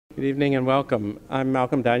Good evening and welcome. I'm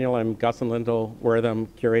Malcolm Daniel. I'm Gus and Lyndall Wortham,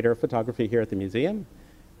 Curator of Photography here at the museum.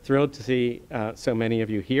 Thrilled to see so many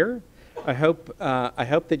of you here. I hope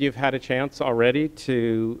that you've had a chance already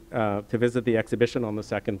to visit the exhibition on the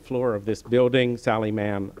second floor of this building, Sally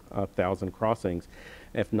Mann, 1,000 Crossings.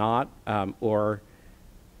 If not,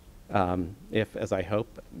 if, as I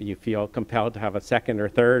hope, you feel compelled to have a second or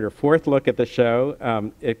third or fourth look at the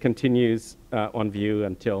show, it continues on view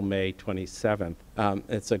until May 27th.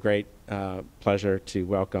 It's a great pleasure to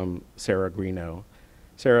welcome Sarah Greenough.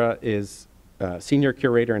 Sarah is Senior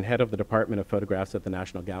Curator and Head of the Department of Photographs at the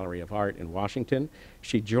National Gallery of Art in Washington.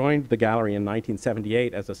 She joined the gallery in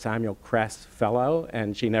 1978 as a Samuel Kress Fellow,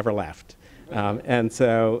 and she never left. And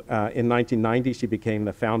so in 1990, she became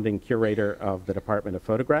the founding curator of the Department of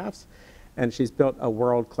Photographs, and she's built a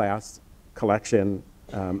world-class collection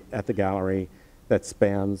at the gallery that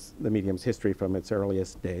spans the medium's history from its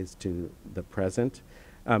earliest days to the present.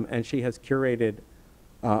 And she has curated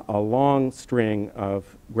a long string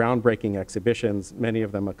of groundbreaking exhibitions, many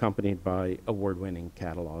of them accompanied by award-winning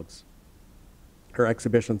catalogs. Her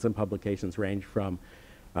exhibitions and publications range from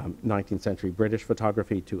 19th century British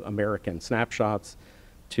photography to American snapshots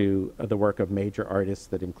to the work of major artists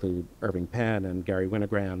that include Irving Penn and Gary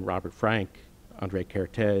Winogrand, Robert Frank, André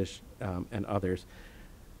Kertész, and others.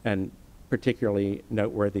 And particularly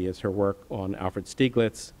noteworthy is her work on Alfred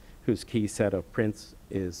Stieglitz, whose key set of prints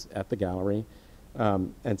is at the gallery,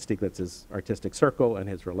 and Stieglitz's artistic circle and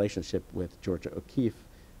his relationship with Georgia O'Keeffe.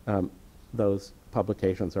 Those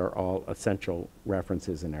publications are all essential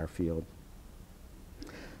references in our field.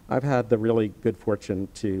 I've had the really good fortune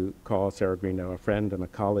to call Sarah Greenough a friend and a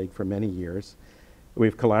colleague for many years.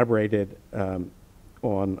 We've collaborated on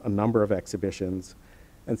a number of exhibitions.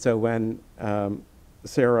 And so when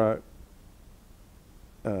Sarah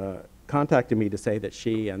contacted me to say that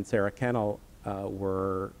she and Sarah Kennel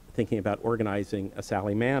were thinking about organizing a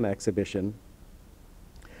Sally Mann exhibition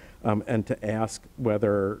and to ask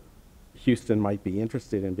whether Houston might be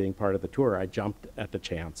interested in being part of the tour, I jumped at the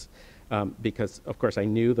chance. Because, of course, I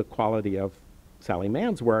knew the quality of Sally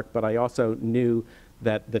Mann's work, but I also knew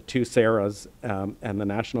that the two Sarahs and the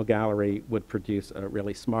National Gallery would produce a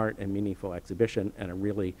really smart and meaningful exhibition and a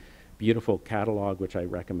really beautiful catalog, which I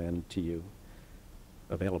recommend to you,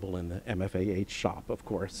 available in the MFAH shop, of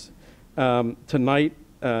course. Tonight,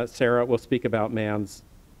 Sarah will speak about Mann's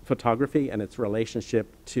photography and its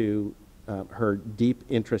relationship to her deep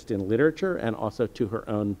interest in literature and also to her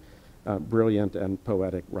own brilliant and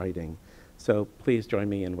poetic writing. So please join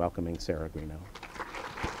me in welcoming Sarah Greenough.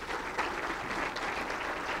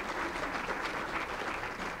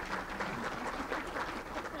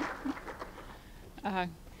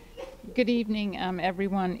 Good evening,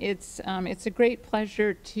 everyone. It's a great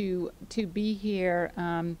pleasure to be here,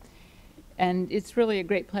 and it's really a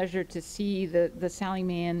great pleasure to see the Sally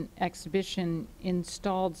Mann exhibition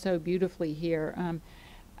installed so beautifully here.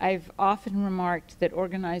 I've often remarked that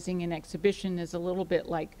organizing an exhibition is a little bit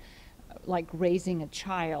like raising a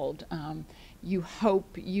child. You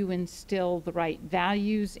hope you instill the right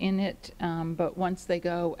values in it, but once they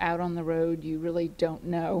go out on the road, you really don't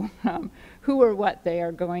know who or what they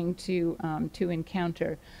are going to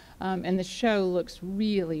encounter. And the show looks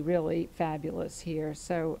really, really fabulous here.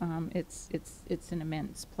 So it's an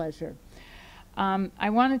immense pleasure. I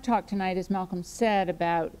want to talk tonight, as Malcolm said,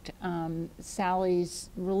 about Sally's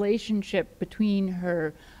relationship between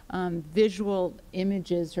her visual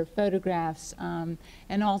images, her photographs,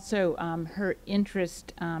 and also her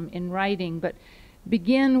interest in writing. But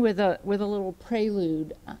begin with a little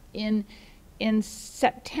prelude. In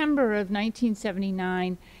September of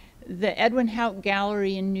 1979, the Edwin Houck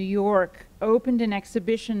Gallery in New York opened an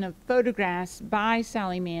exhibition of photographs by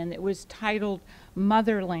Sally Mann that was titled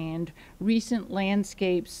Motherland, Recent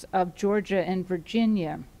Landscapes of Georgia and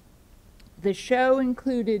Virginia. The show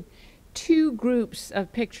included two groups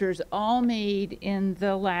of pictures, all made in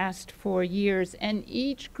the last 4 years, and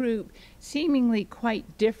each group seemingly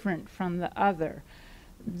quite different from the other.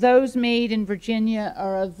 Those made in Virginia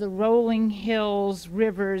are of the rolling hills,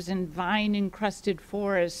 rivers, and vine-encrusted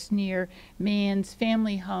forests near Mann's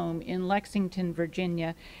family home in Lexington,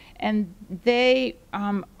 Virginia. And they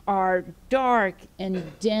are dark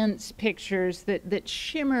and dense pictures that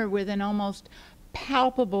shimmer with an almost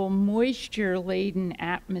palpable moisture-laden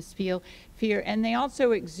atmosphere, and they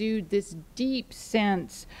also exude this deep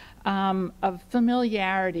sense of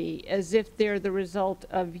familiarity, as if they're the result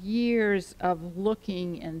of years of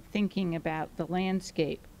looking and thinking about the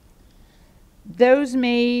landscape. Those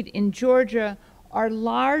made in Georgia are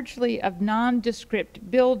largely of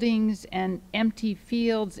nondescript buildings and empty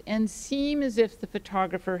fields and seem as if the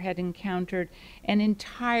photographer had encountered an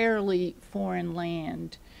entirely foreign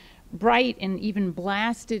land. Bright and even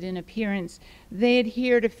blasted in appearance, they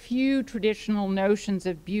adhere to few traditional notions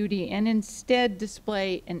of beauty and instead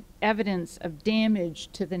display an evidence of damage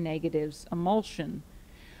to the negative's emulsion.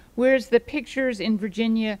 Whereas the pictures in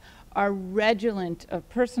Virginia are redolent of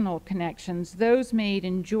personal connections, those made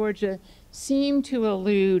in Georgia seem to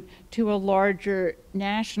allude to a larger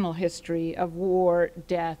national history of war,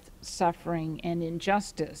 death, suffering, and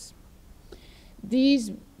injustice.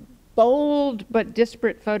 These bold but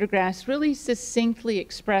disparate photographs really succinctly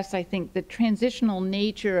express, I think, the transitional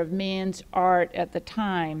nature of man's art at the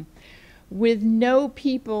time. With no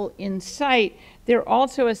people in sight, they're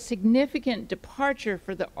also a significant departure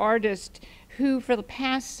for the artist who for the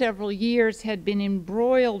past several years had been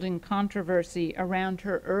embroiled in controversy around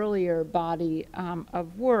her earlier body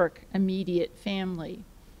of work, Immediate Family.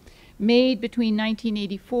 Made between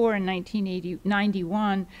 1984 and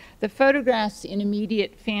 1991, the photographs in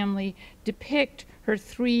Immediate Family depict her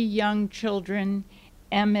 3 young children,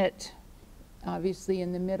 Emmett, obviously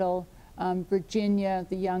in the middle, Virginia,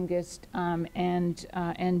 the youngest,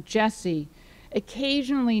 and Jessie,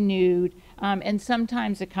 occasionally nude and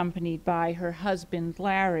sometimes accompanied by her husband,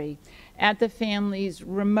 Larry, at the family's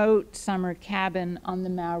remote summer cabin on the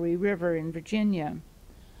Maury River in Virginia.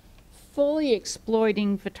 Fully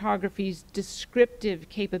exploiting photography's descriptive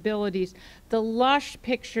capabilities, the lush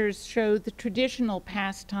pictures show the traditional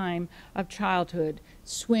pastime of childhood: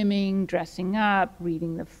 swimming, dressing up,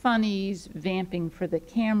 reading the funnies, vamping for the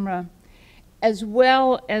camera, as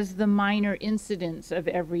well as the minor incidents of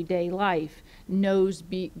everyday life: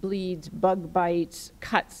 nosebleeds, bug bites,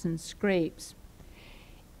 cuts and scrapes.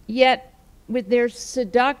 Yet, with their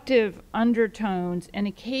seductive undertones and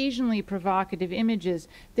occasionally provocative images,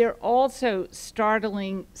 they're also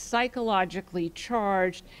startling, psychologically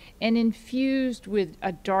charged, and infused with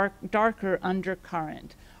a darker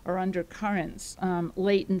undercurrent or undercurrents,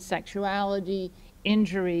 latent sexuality,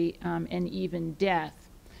 injury, and even death.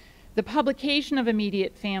 The publication of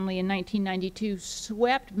Immediate Family in 1992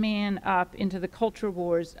 swept man up into the culture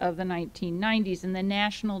wars of the 1990s and the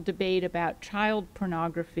national debate about child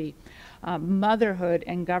pornography, motherhood,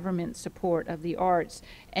 and government support of the arts,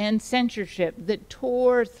 and censorship that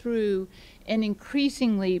tore through an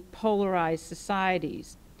increasingly polarized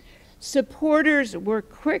societies. Supporters were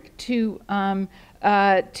quick to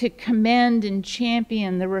commend and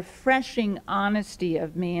champion the refreshing honesty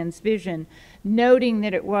of Mann's vision, noting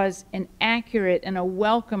that it was an accurate and a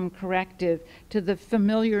welcome corrective to the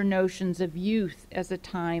familiar notions of youth as a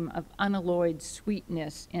time of unalloyed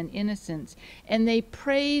sweetness and innocence. And they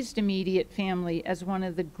praised Immediate Family as one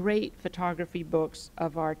of the great photography books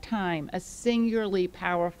of our time, a singularly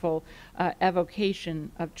powerful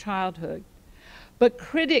evocation of childhood. But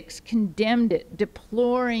critics condemned it,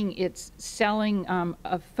 deploring its selling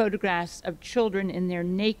of photographs of children in their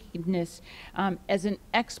nakedness as an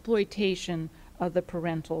exploitation of the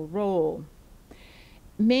parental role.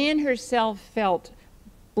 Mann herself felt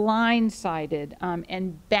blindsided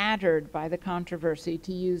and battered by the controversy,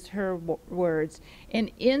 to use her words, and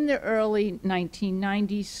in the early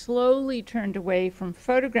 1990s slowly turned away from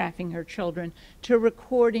photographing her children to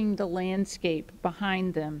recording the landscape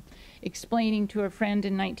behind them, explaining to a friend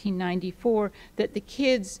in 1994 that the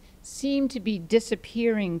kids seemed to be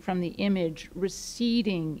disappearing from the image,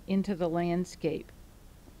 receding into the landscape.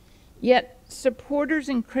 Yet supporters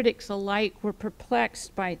and critics alike were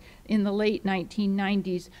perplexed in the late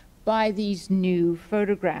 1990s by these new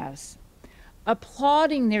photographs.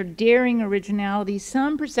 Applauding their daring originality,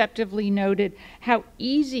 some perceptively noted how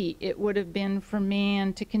easy it would have been for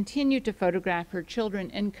Mann to continue to photograph her children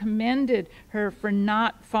and commended her for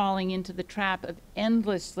not falling into the trap of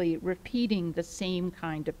endlessly repeating the same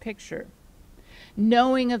kind of picture.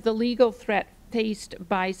 Knowing of the legal threat faced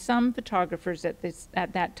by some photographers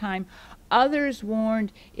at that time, others warned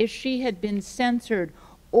if she had been censored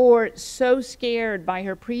or so scared by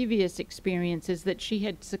her previous experiences that she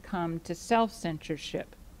had succumbed to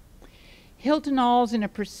self-censorship. Hilton Als, in a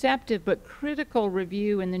perceptive but critical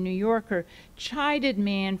review in The New Yorker, chided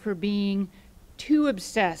Mann for being too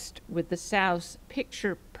obsessed with the South's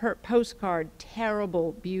picture postcard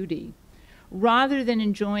terrible beauty. Rather than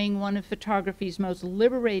enjoying one of photography's most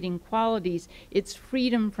liberating qualities, its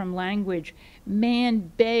freedom from language,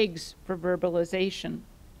 Mann begs for verbalization.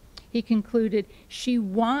 He concluded, she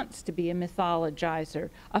wants to be a mythologizer,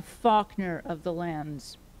 a Faulkner of the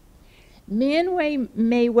lens. Mann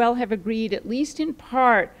may well have agreed, at least in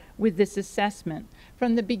part, with this assessment.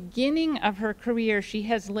 From the beginning of her career, she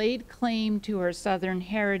has laid claim to her Southern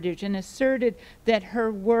heritage and asserted that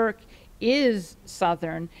her work is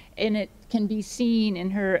Southern, and it can be seen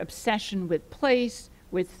in her obsession with place,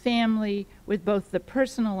 with family, with both the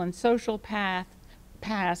personal and social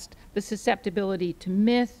past, the susceptibility to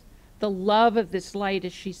myth, the love of this light,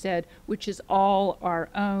 as she said, which is all our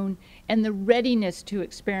own, and the readiness to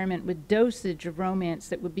experiment with dosage of romance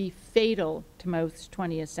that would be fatal to most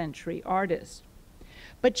 20th century artists.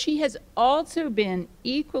 But she has also been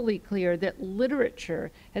equally clear that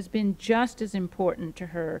literature has been just as important to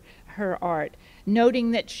her art,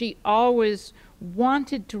 noting that she always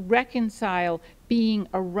wanted to reconcile being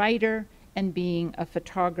a writer and being a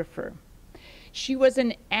photographer. She was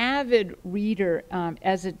an avid reader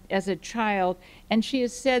as a child, and she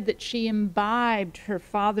has said that she imbibed her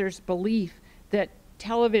father's belief that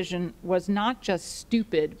television was not just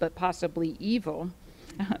stupid, but possibly evil,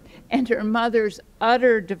 and her mother's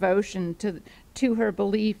utter devotion to her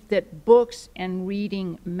belief that books and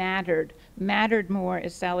reading mattered more,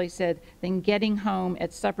 as Sally said, than getting home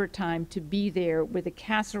at supper time to be there with a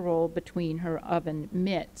casserole between her oven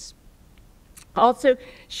mitts. Also,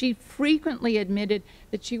 she frequently admitted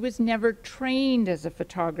that she was never trained as a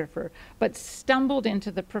photographer, but stumbled into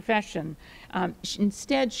the profession.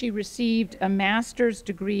 Instead, she received a master's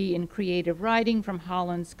degree in creative writing from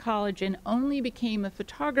Hollins College and only became a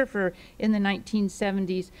photographer in the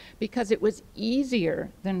 1970s because it was easier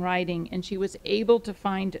than writing, and she was able to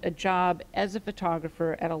find a job as a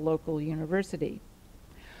photographer at a local university.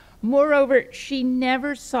 Moreover, she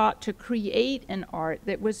never sought to create an art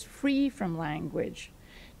that was free from language.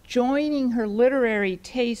 Joining her literary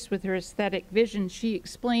taste with her aesthetic vision, she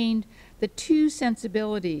explained the two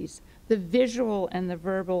sensibilities, the visual and the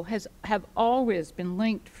verbal, have always been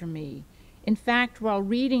linked for me. In fact, while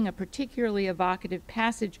reading a particularly evocative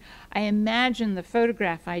passage, I imagine the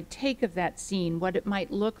photograph I'd take of that scene, what it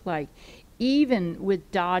might look like, even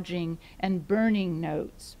with dodging and burning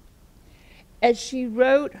notes. As she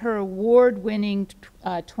wrote her award-winning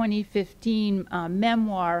 2015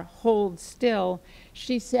 memoir, Hold Still,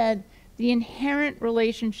 she said, "The inherent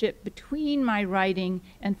relationship between my writing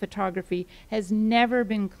and photography has never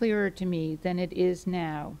been clearer to me than it is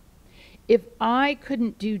now. If I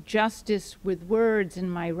couldn't do justice with words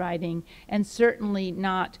in my writing, and certainly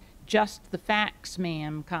not just the facts,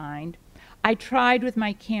 ma'am kind, I tried with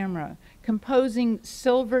my camera, composing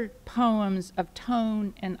silver poems of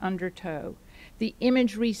tone and undertow, the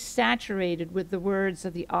imagery saturated with the words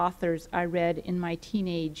of the authors I read in my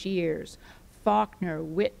teenage years, Faulkner,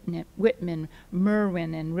 Whitman,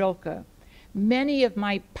 Merwin, and Rilke. Many of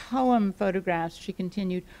my poem photographs," she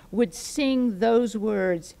continued, "would sing those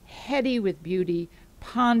words, heady with beauty,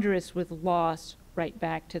 ponderous with loss, right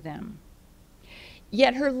back to them."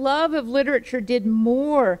 Yet her love of literature did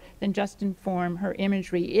more than just inform her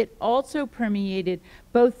imagery. It also permeated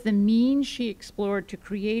both the means she explored to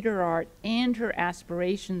create her art and her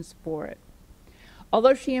aspirations for it.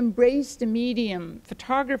 Although she embraced a medium,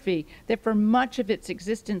 photography, that for much of its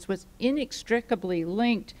existence was inextricably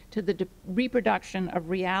linked to the reproduction of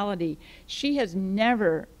reality, she has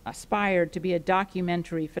never aspired to be a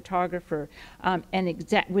documentary photographer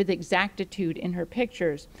with exactitude in her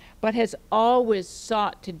pictures, but has always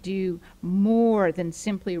sought to do more than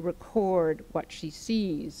simply record what she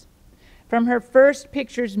sees. From her first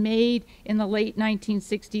pictures made in the late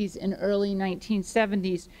 1960s and early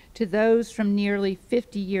 1970s to those from nearly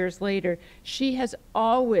 50 years later, she has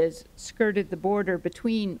always skirted the border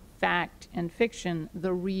between fact and fiction,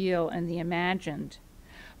 the real and the imagined.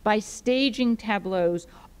 By staging tableaus,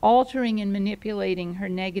 altering and manipulating her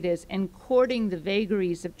negatives, and courting the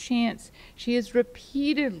vagaries of chance, she has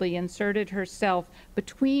repeatedly inserted herself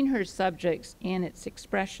between her subjects and its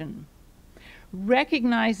expression.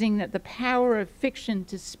 Recognizing that the power of fiction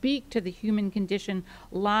to speak to the human condition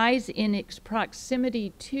lies in its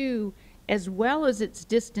proximity to, as well as its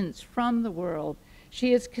distance from the world,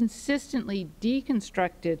 she has consistently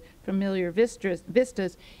deconstructed familiar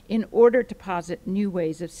vistas in order to posit new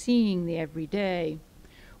ways of seeing the everyday.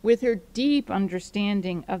 With her deep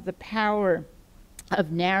understanding of the power of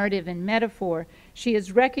narrative and metaphor, she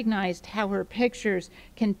has recognized how her pictures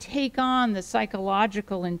can take on the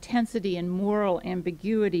psychological intensity and moral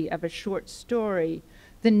ambiguity of a short story,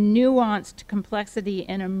 the nuanced complexity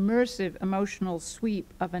and immersive emotional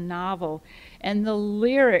sweep of a novel, and the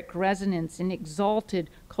lyric resonance and exalted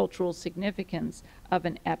cultural significance of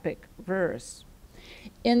an epic verse.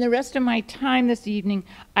 In the rest of my time this evening,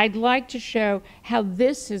 I'd like to show how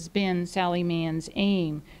this has been Sally Mann's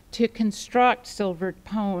aim, to construct silver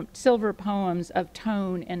poems of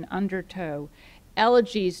tone and undertow,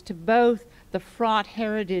 elegies to both the fraught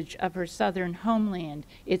heritage of her southern homeland,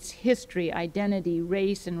 its history, identity,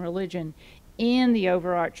 race, and religion, and the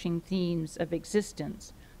overarching themes of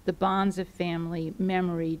existence, the bonds of family,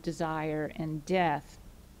 memory, desire, and death.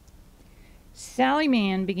 Sally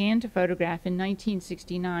Mann began to photograph in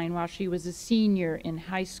 1969 while she was a senior in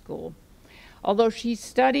high school. Although she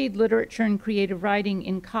studied literature and creative writing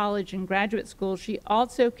in college and graduate school, she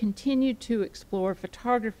also continued to explore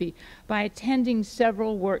photography by attending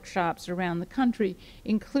several workshops around the country,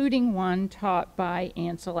 including one taught by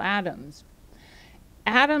Ansel Adams.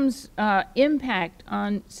 Adams' impact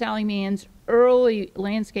on Sally Mann's early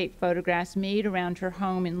landscape photographs made around her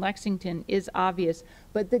home in Lexington is obvious,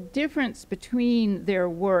 but the difference between their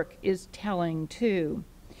work is telling too.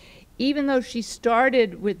 Even though she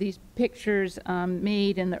started with these pictures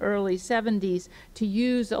made in the early 70s to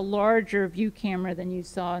use a larger view camera than you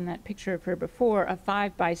saw in that picture of her before, a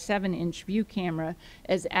 5x7-inch view camera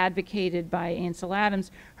as advocated by Ansel Adams,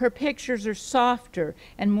 her pictures are softer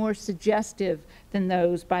and more suggestive than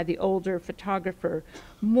those by the older photographer,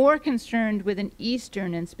 more concerned with an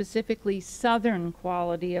Eastern and specifically Southern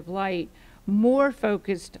quality of light, more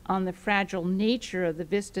focused on the fragile nature of the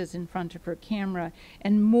vistas in front of her camera,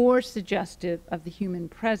 and more suggestive of the human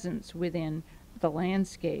presence within the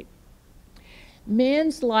landscape.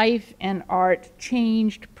 Mann's life and art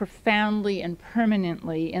changed profoundly and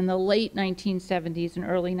permanently in the late 1970s and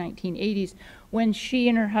early 1980s when she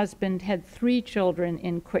and her husband had 3 children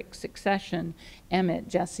in quick succession, Emmett,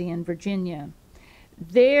 Jesse, and Virginia.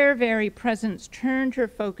 Their very presence turned her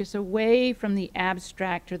focus away from the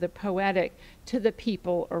abstract or the poetic to the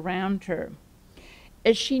people around her.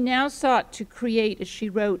 As she now sought to create, as she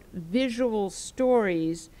wrote, visual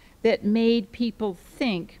stories that made people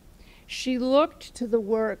think, she looked to the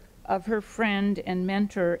work of her friend and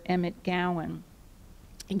mentor, Emmett Gowan.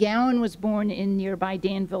 Gowan was born in nearby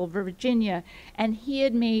Danville, Virginia, and he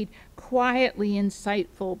had made quietly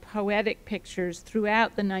insightful, poetic pictures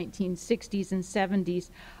throughout the 1960s and 70s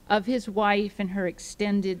of his wife and her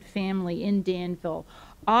extended family in Danville,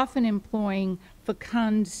 often employing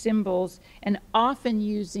fecund symbols and often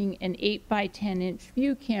using an 8x10-inch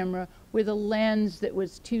view camera with a lens that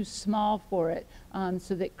was too small for it,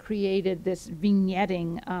 so that created this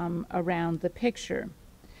vignetting around the picture.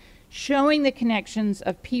 Showing the connections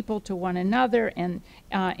of people to one another and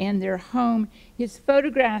their home, his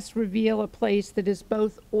photographs reveal a place that is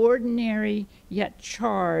both ordinary yet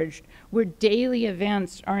charged, where daily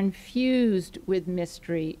events are infused with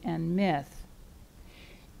mystery and myth.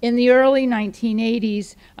 In the early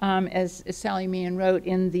 1980s, as Sally Mann wrote,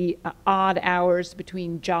 in the odd hours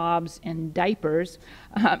between jobs and diapers,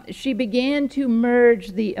 she began to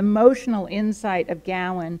merge the emotional insight of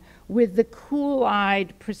Gowan with the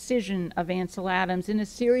cool-eyed precision of Ansel Adams in a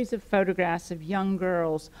series of photographs of young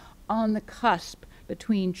girls on the cusp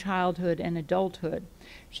between childhood and adulthood.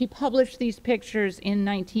 She published these pictures in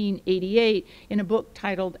 1988 in a book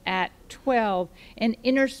titled At 12 and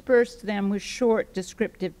interspersed them with short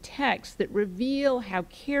descriptive texts that reveal how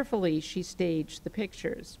carefully she staged the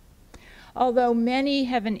pictures. Although many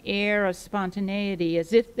have an air of spontaneity,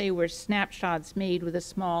 as if they were snapshots made with a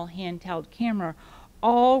small handheld camera,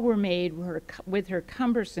 all were made with her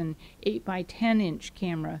cumbersome 8x10-inch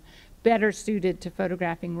camera, better suited to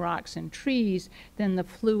photographing rocks and trees than the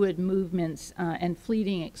fluid movements and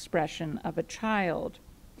fleeting expression of a child.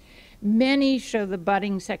 Many show the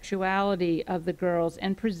budding sexuality of the girls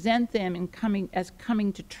and present them as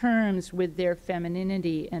coming to terms with their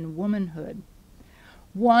femininity and womanhood.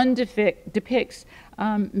 One depicts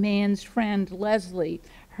Mann's friend Leslie,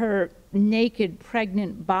 her naked,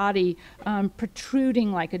 pregnant body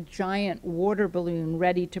protruding like a giant water balloon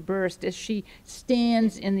ready to burst as she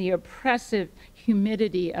stands in the oppressive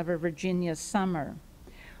humidity of a Virginia summer.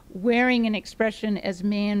 Wearing an expression, as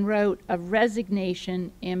Mann wrote, of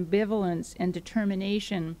resignation, ambivalence, and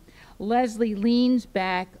determination, Leslie leans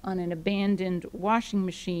back on an abandoned washing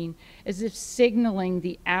machine as if signaling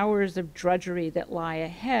the hours of drudgery that lie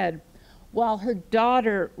ahead, while her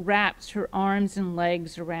daughter wraps her arms and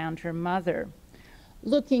legs around her mother.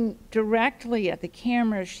 Looking directly at the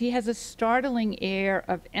camera, she has a startling air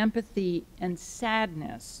of empathy and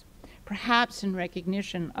sadness, perhaps in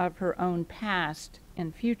recognition of her own past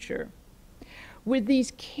and future. With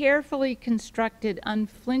these carefully constructed,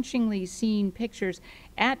 unflinchingly seen pictures,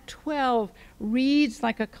 At 12 reads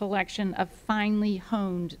like a collection of finely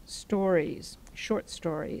honed stories, short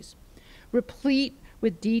stories, replete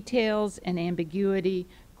with details and ambiguity,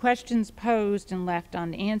 questions posed and left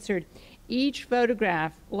unanswered. Each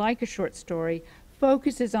photograph, like a short story,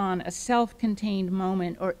 focuses on a self-contained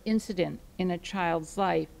moment or incident in a child's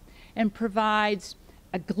life, and provides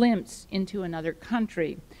a glimpse into another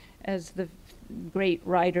country. As the great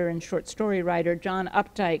writer and short story writer John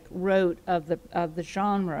Updike wrote of the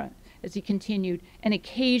genre, as he continued, an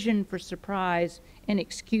occasion for surprise, an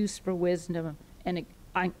excuse for wisdom, and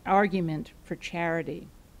an argument for charity.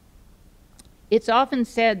 It's often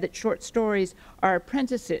said that short stories are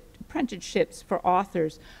apprenticeships for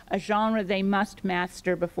authors, a genre they must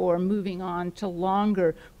master before moving on to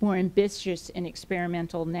longer, more ambitious and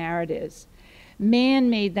experimental narratives. Mann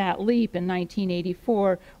made that leap in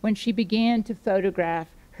 1984 when she began to photograph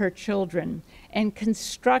her children and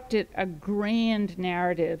constructed a grand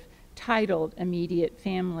narrative titled Immediate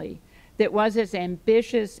Family that was as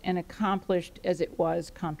ambitious and accomplished as it was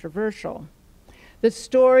controversial. The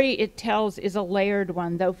story it tells is a layered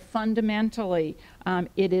one, though fundamentally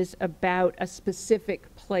it is about a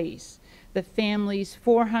specific place. The family's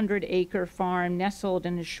 400-acre farm nestled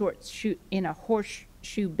in a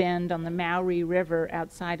horseshoe bend on the Maury River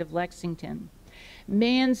outside of Lexington.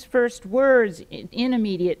 Mann's first words in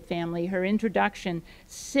Immediate Family, her introduction,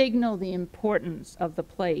 signal the importance of the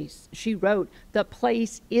place. She wrote, "The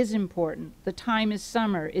place is important. The time is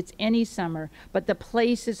summer. It's any summer. But the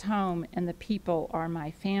place is home, and the people are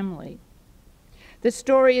my family." The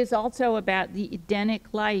story is also about the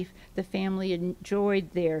Edenic life the family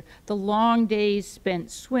enjoyed there, the long days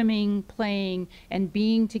spent swimming, playing, and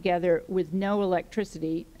being together with no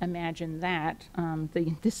electricity, imagine that,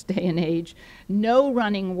 this day and age, no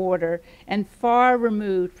running water, and far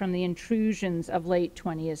removed from the intrusions of late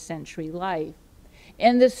 20th century life.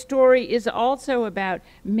 And the story is also about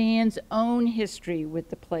Mann's own history with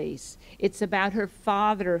the place. It's about her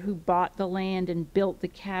father who bought the land and built the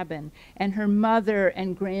cabin, and her mother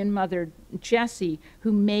and grandmother Jessie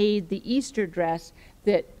who made the Easter dress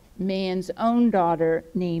that Mann's own daughter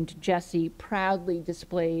named Jessie proudly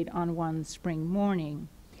displayed on one spring morning.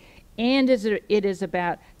 And it is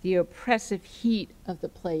about the oppressive heat of the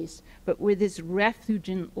place, but with its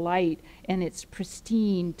refulgent light and its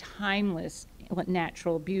pristine, timeless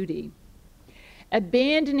natural beauty.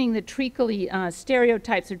 Abandoning the treacly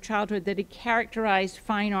stereotypes of childhood that had characterized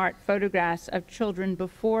fine art photographs of children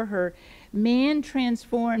before her, Mann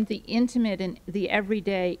transformed the intimate and the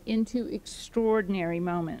everyday into extraordinary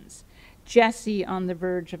moments. Jessie on the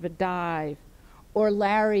verge of a dive, or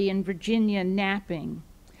Larry and Virginia napping.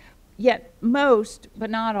 Yet most, but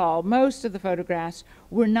not all, most of the photographs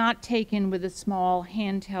were not taken with a small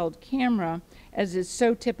handheld camera, as is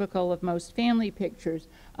so typical of most family pictures,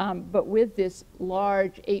 but with this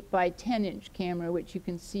large 8 by 10 inch camera, which you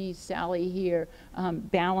can see Sally here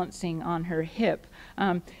balancing on her hip.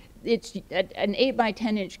 It's an 8 by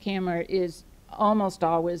 10 inch camera is almost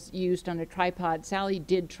always used on a tripod. Sally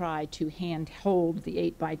did try to hand hold the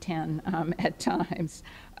 8 by 10 at times.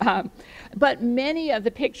 But many of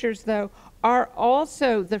the pictures, though, are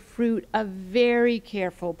also the fruit of very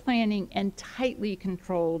careful planning and tightly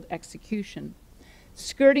controlled execution.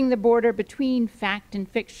 Skirting the border between fact and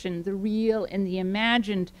fiction, the real and the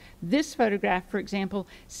imagined, this photograph, for example,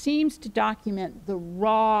 seems to document the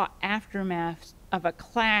raw aftermath of a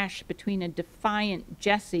clash between a defiant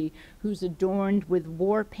Jessie, who's adorned with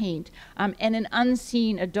war paint, and an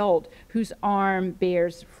unseen adult whose arm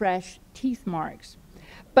bears fresh teeth marks.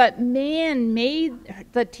 But Mann made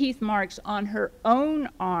the teeth marks on her own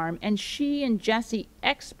arm, and she and Jessie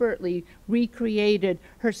expertly recreated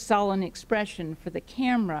her sullen expression for the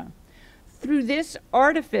camera. Through this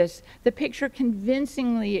artifice, the picture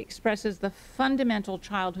convincingly expresses the fundamental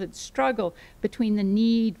childhood struggle between the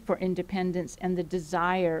need for independence and the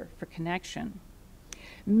desire for connection.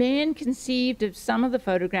 Mann conceived of some of the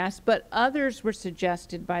photographs, but others were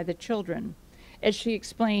suggested by the children. As she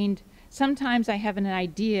explained, "Sometimes I have an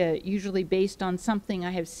idea, usually based on something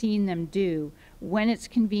I have seen them do. When it's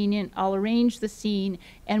convenient, I'll arrange the scene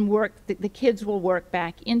and the kids will work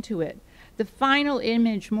back into it. The final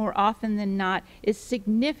image, more often than not, is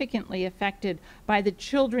significantly affected by the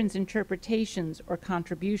children's interpretations or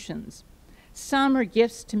contributions. Some are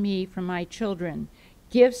gifts to me from my children,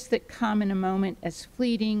 gifts that come in a moment as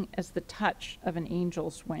fleeting as the touch of an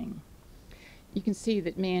angel's wing." You can see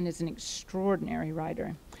that Mann is an extraordinary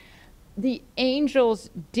writer. The angels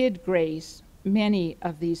did grace many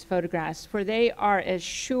of these photographs, for they are as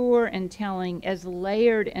sure and telling, as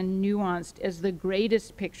layered and nuanced as the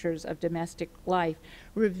greatest pictures of domestic life,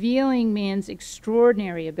 revealing Mann's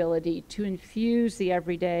extraordinary ability to infuse the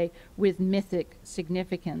everyday with mythic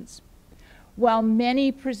significance. While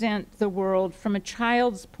many present the world from a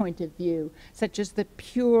child's point of view, such as the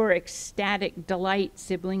pure, ecstatic delight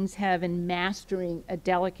siblings have in mastering a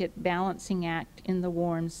delicate balancing act in the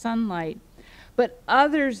warm sunlight, but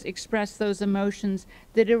others express those emotions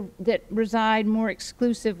that reside more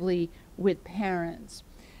exclusively with parents.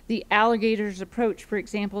 The Alligator's approach, for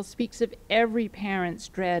example, speaks of every parent's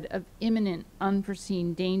dread of imminent,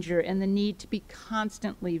 unforeseen danger and the need to be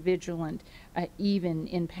constantly vigilant, even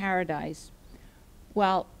in paradise.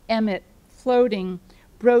 While Emmett, floating,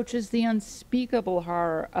 broaches the unspeakable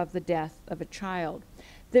horror of the death of a child.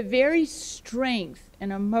 The very strength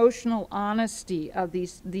and emotional honesty of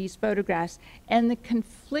these photographs and the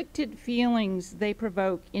conflicted feelings they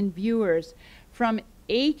provoke in viewers, from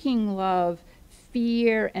aching love,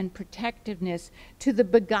 fear, and protectiveness to the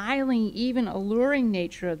beguiling, even alluring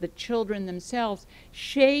nature of the children themselves,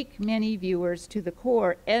 shake many viewers to the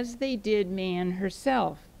core, as they did Mann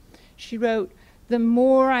herself. She wrote, "The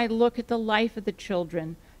more I look at the life of the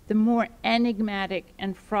children, the more enigmatic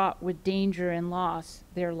and fraught with danger and loss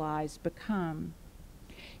their lives become."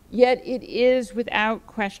 Yet it is without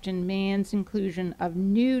question Mann's inclusion of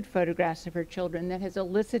nude photographs of her children that has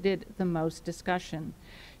elicited the most discussion.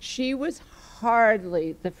 She was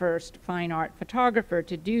hardly the first fine art photographer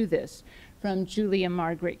to do this. From Julia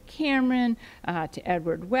Margaret Cameron to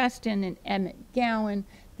Edward Weston and Emmett Gowan,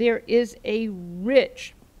 there is a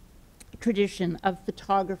rich tradition of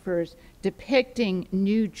photographers depicting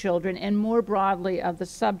nude children and more broadly of the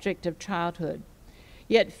subject of childhood.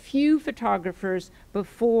 Yet few photographers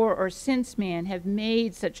before or since Mann have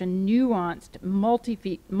made such a nuanced,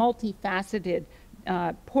 multifaceted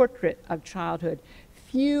portrait of childhood.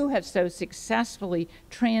 Few have so successfully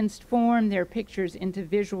transformed their pictures into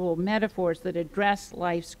visual metaphors that address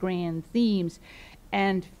life's grand themes,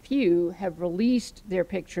 and few have released their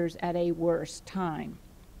pictures at a worse time.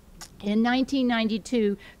 In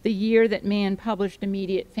 1992, the year that Mann published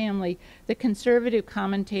Immediate Family, the conservative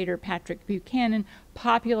commentator Patrick Buchanan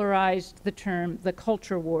popularized the term the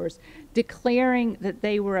culture wars, declaring that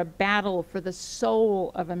they were a battle for the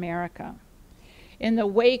soul of America. In the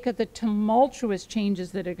wake of the tumultuous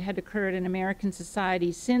changes that had occurred in American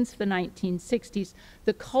society since the 1960s,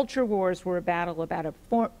 the culture wars were a battle about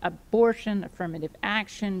abortion, affirmative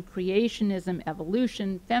action, creationism,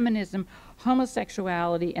 evolution, feminism,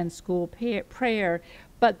 homosexuality, and school prayer.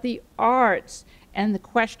 But the arts and the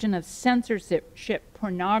question of censorship,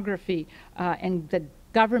 pornography, and the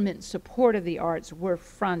government support of the arts were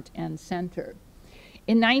front and center.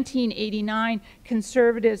 In 1989,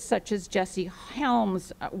 conservatives such as Jesse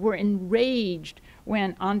Helms were enraged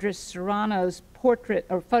when Andres Serrano's portrait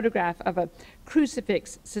or photograph of a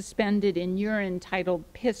crucifix suspended in urine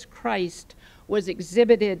titled "Piss Christ" was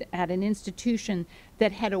exhibited at an institution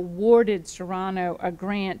that had awarded Serrano a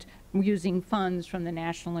grant using funds from the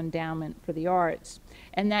National Endowment for the Arts.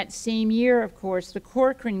 And that same year, of course, the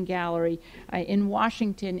Corcoran Gallery in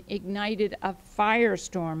Washington ignited a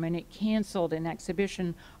firestorm when it canceled an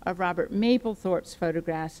exhibition of Robert Mapplethorpe's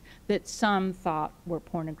photographs that some thought were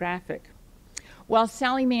pornographic. While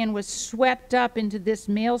Sally Mann was swept up into this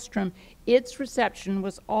maelstrom, its reception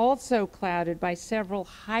was also clouded by several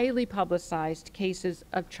highly publicized cases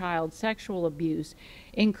of child sexual abuse,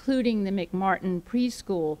 including the McMartin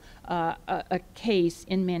preschool, a case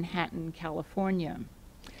in Manhattan, California.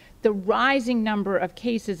 The rising number of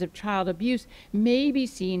cases of child abuse may be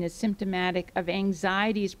seen as symptomatic of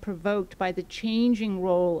anxieties provoked by the changing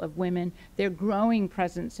role of women, their growing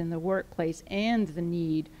presence in the workplace, and the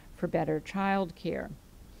need for better child care.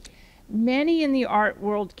 Many in the art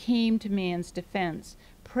world came to Mann's defense,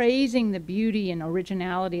 praising the beauty and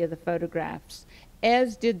originality of the photographs,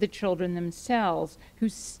 as did the children themselves, who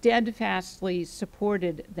steadfastly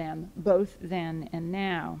supported them both then and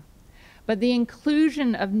now. But the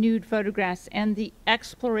inclusion of nude photographs and the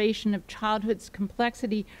exploration of childhood's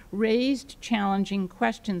complexity raised challenging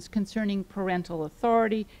questions concerning parental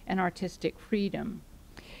authority and artistic freedom.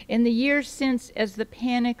 In the years since, as the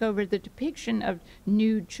panic over the depiction of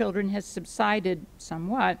nude children has subsided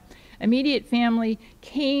somewhat, Immediate Family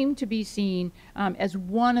came to be seen as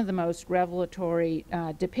one of the most revelatory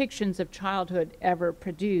depictions of childhood ever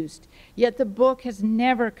produced. Yet the book has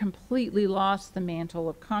never completely lost the mantle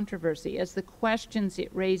of controversy, as the questions it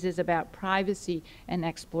raises about privacy and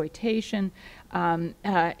exploitation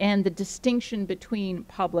and the distinction between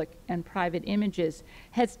public and private images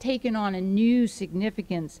has taken on a new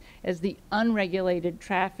significance as the unregulated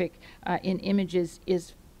traffic in images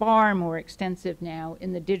is far more extensive now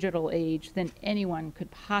in the digital age than anyone could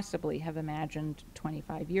possibly have imagined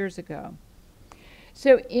 25 years ago.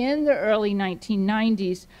 So in the early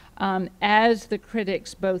 1990s, as the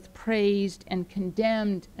critics both praised and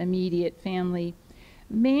condemned Immediate Family,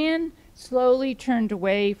 Mann slowly turned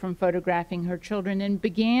away from photographing her children and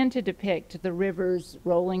began to depict the rivers,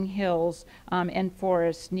 rolling hills, and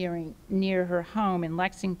forests near her home in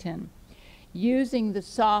Lexington. Using the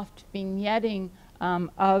soft vignetting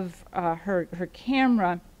of her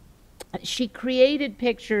camera, she created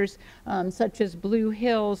pictures such as Blue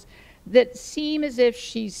Hills that seem as if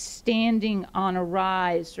she's standing on a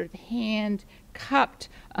rise, her hand cupped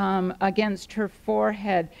against her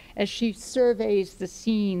forehead as she surveys the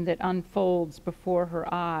scene that unfolds before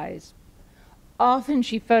her eyes. Often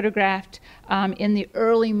she photographed in the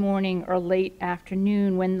early morning or late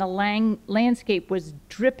afternoon when the landscape was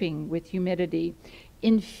dripping with humidity,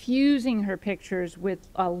 infusing her pictures with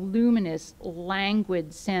a luminous,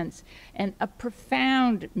 languid sense and a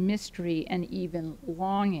profound mystery and even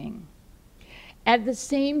longing. At the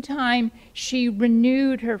same time, she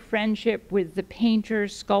renewed her friendship with the painter,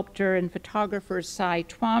 sculptor, and photographer Cy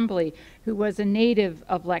Twombly, who was a native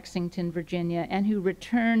of Lexington, Virginia, and who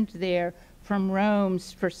returned there from Rome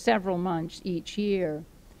for several months each year.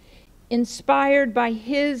 Inspired by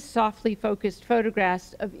his softly focused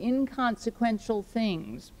photographs of inconsequential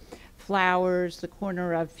things, flowers, the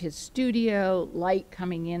corner of his studio, light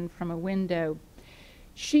coming in from a window,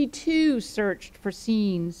 she too searched for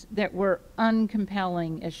scenes that were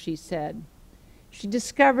uncompelling, as she said. She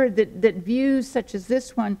discovered that views such as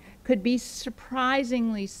this one could be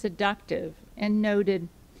surprisingly seductive and noted,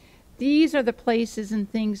 "These are the places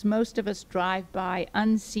and things most of us drive by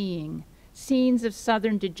unseeing, scenes of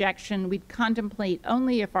southern dejection we'd contemplate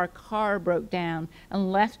only if our car broke down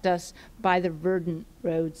and left us by the verdant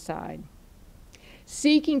roadside."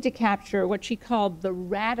 Seeking to capture what she called the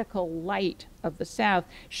radical light of the South,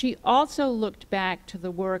 she also looked back to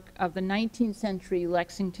the work of the 19th century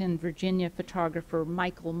Lexington, Virginia photographer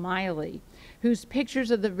Michael Miley, whose pictures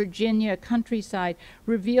of the Virginia countryside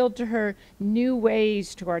revealed to her new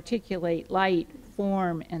ways to articulate light,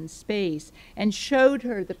 form, and space, and showed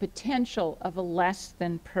her the potential of a less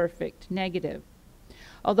than perfect negative.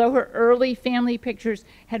 Although her early family pictures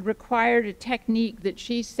had required a technique that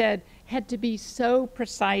she said had to be so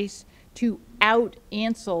precise to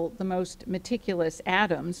out-Ansel the most meticulous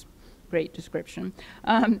Adams, great description,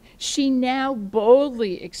 she now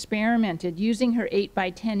boldly experimented using her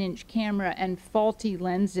 8x10-inch camera and faulty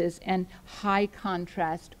lenses and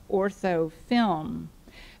high-contrast ortho film.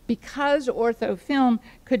 Because ortho film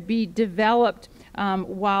could be developed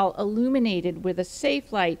while illuminated with a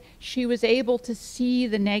safe light, she was able to see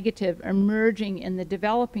the negative emerging in the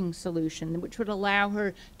developing solution, which would allow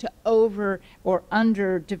her to over or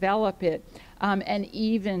underdevelop it, and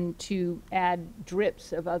even to add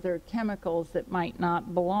drips of other chemicals that might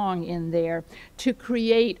not belong in there to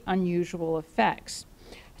create unusual effects.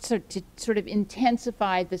 So to sort of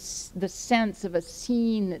intensify the sense of a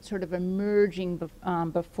scene that's sort of emerging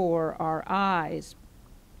before our eyes.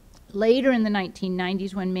 Later in the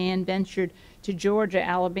 1990s, when Mann ventured to Georgia,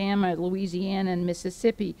 Alabama, Louisiana, and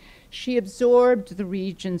Mississippi, she absorbed the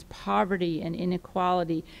region's poverty and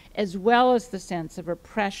inequality, as well as the sense of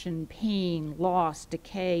oppression, pain, loss,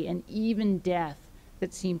 decay, and even death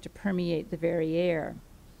that seemed to permeate the very air.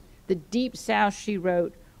 The Deep South, she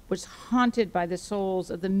wrote, was haunted by the souls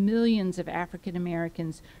of the millions of African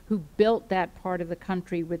Americans who built that part of the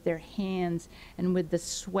country with their hands and with the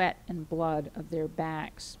sweat and blood of their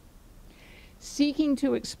backs. Seeking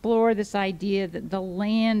to explore this idea that the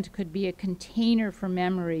land could be a container for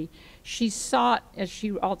memory, she sought, as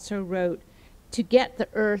she also wrote, to get the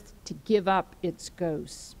earth to give up its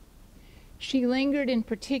ghosts. She lingered in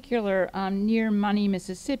particular near Money,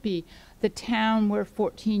 Mississippi, the town where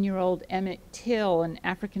 14-year-old Emmett Till, an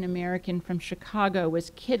African American from Chicago,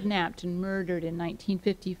 was kidnapped and murdered in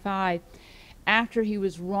 1955 after he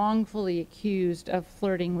was wrongfully accused of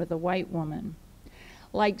flirting with a white woman.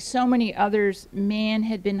 Like so many others, Mann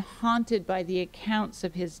had been haunted by the accounts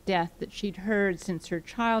of his death that she'd heard since her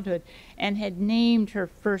childhood and had named her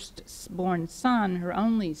firstborn son, her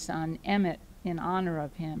only son, Emmett, in honor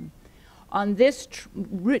of him. On this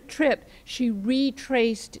trip, she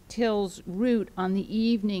retraced Till's route on the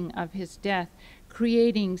evening of his death,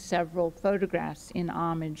 creating several photographs in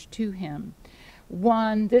homage to him.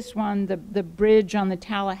 This one, the bridge on the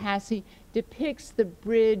Tallahassee, depicts the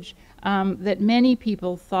bridge that many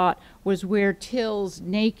people thought was where Till's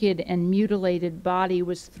naked and mutilated body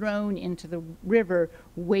was thrown into the river,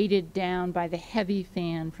 weighted down by the heavy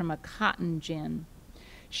fan from a cotton gin.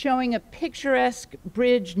 Showing a picturesque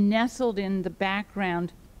bridge nestled in the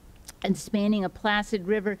background and spanning a placid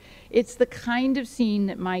river, it's the kind of scene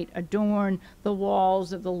that might adorn the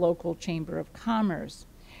walls of the local Chamber of Commerce.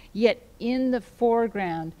 Yet in the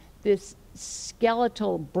foreground, this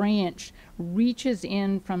skeletal branch reaches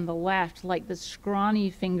in from the left like the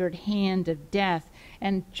scrawny-fingered hand of death,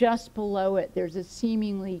 and just below it there's a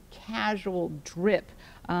seemingly casual drip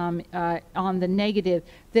on the negative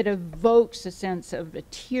that evokes a sense of a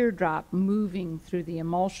teardrop moving through the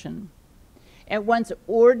emulsion. At once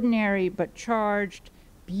ordinary but charged,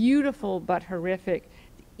 beautiful but horrific,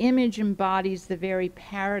 the image embodies the very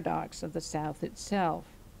paradox of the South itself.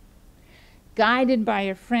 Guided by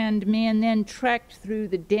a friend, Mann then trekked through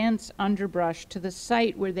the dense underbrush to the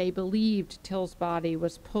site where they believed Till's body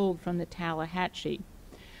was pulled from the Tallahatchie.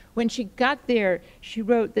 When she got there, she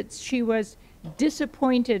wrote that she was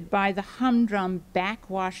disappointed by the humdrum,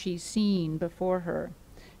 backwashy scene before her.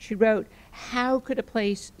 She wrote, "How could a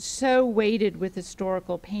place so weighted with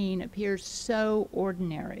historical pain appear so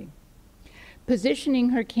ordinary?" Positioning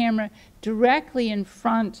her camera directly in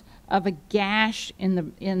front of a gash in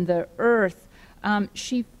the earth,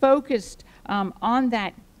 she focused on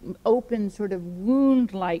that open sort of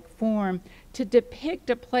wound-like form to depict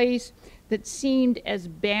a place that seemed as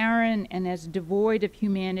barren and as devoid of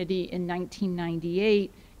humanity in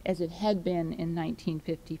 1998 as it had been in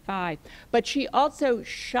 1955. But she also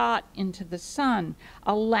shot into the sun,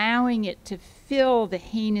 allowing it to fill the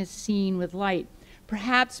heinous scene with light,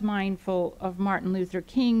 perhaps mindful of Martin Luther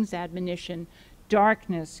King's admonition,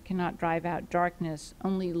 "Darkness cannot drive out darkness,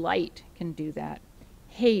 only light can do that.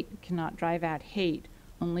 Hate cannot drive out hate,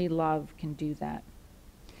 only love can do that."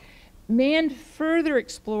 Mann further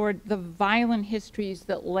explored the violent histories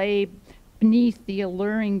that lay beneath the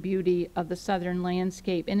alluring beauty of the Southern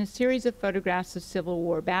landscape in a series of photographs of Civil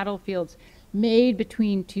War battlefields made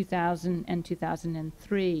between 2000 and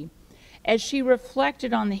 2003. As she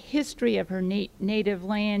reflected on the history of her native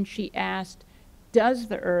land, she asked, "Does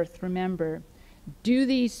the earth remember? Do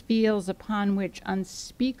these fields upon which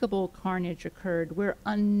unspeakable carnage occurred, where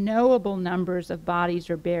unknowable numbers of bodies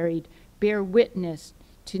are buried, bear witness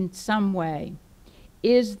to in some way?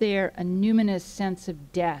 Is there a numinous sense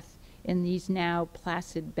of death in these now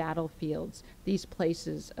placid battlefields, these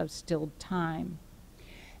places of stilled time?"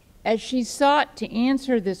 As she sought to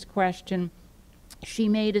answer this question, she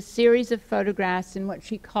made a series of photographs in what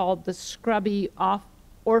she called the scrubby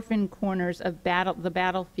orphan corners of the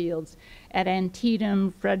battlefields at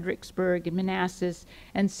Antietam, Fredericksburg, and Manassas,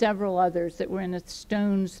 and several others that were in a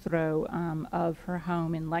stone's throw of her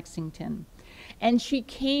home in Lexington. And she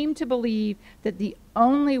came to believe that the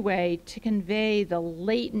only way to convey the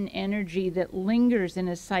latent energy that lingers in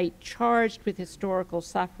a site charged with historical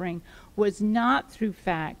suffering was not through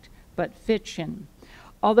fact, but fiction.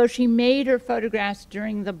 Although she made her photographs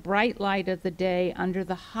during the bright light of the day, under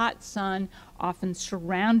the hot sun, often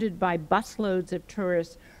surrounded by busloads of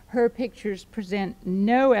tourists, her pictures present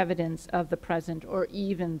no evidence of the present or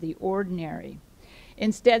even the ordinary.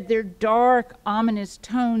 Instead, their dark, ominous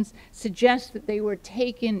tones suggest that they were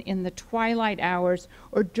taken in the twilight hours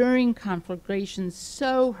or during conflagrations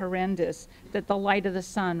so horrendous that the light of the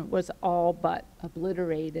sun was all but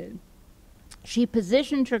obliterated. She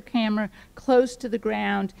positioned her camera close to the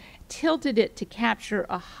ground, tilted it to capture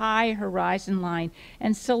a high horizon line,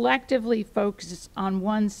 and selectively focused on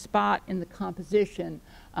one spot in the composition,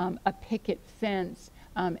 a picket fence,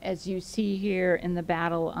 as you see here in the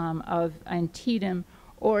Battle of Antietam,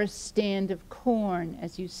 or a stand of corn,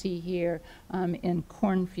 as you see here in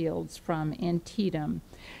cornfields from Antietam.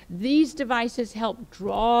 These devices help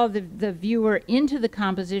draw the viewer into the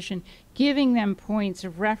composition, giving them points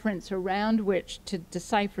of reference around which to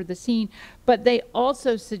decipher the scene, but they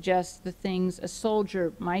also suggest the things a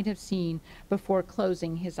soldier might have seen before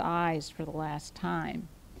closing his eyes for the last time.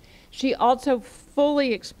 She also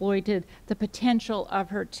fully exploited the potential of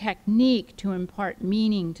her technique to impart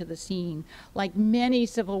meaning to the scene. Like many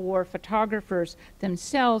Civil War photographers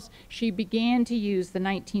themselves, she began to use the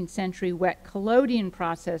 19th century wet collodion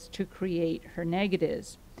process to create her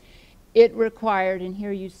negatives. It required, and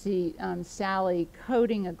here you see Sally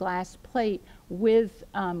coating a glass plate with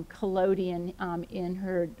collodion in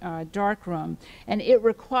her darkroom. And it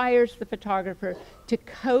requires the photographer to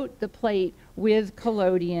coat the plate with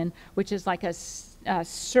collodion, which is like a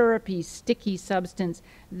syrupy, sticky substance,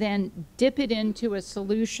 then dip it into a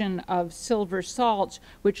solution of silver salts,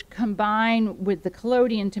 which combine with the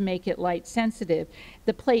collodion to make it light sensitive.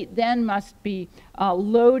 The plate then must be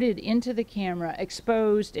loaded into the camera,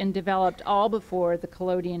 exposed and developed all before the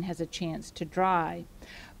collodion has a chance to dry.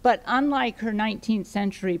 But unlike her 19th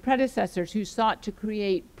century predecessors who sought to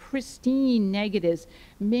create pristine negatives,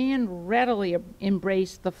 Mann readily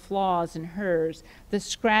embraced the flaws in hers, the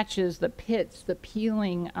scratches, the pits, the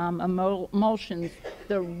peeling emulsions,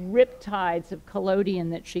 the riptides of collodion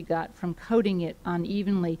that she got from coating it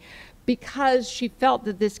unevenly. because she felt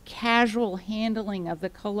that this casual handling of the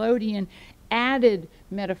collodion added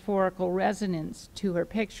metaphorical resonance to her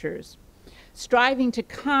pictures. Striving to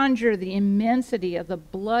conjure the immensity of the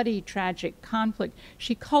bloody, tragic conflict,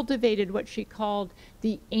 she cultivated what she called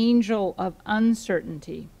the angel of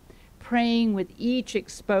uncertainty, praying with each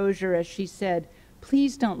exposure, as she said,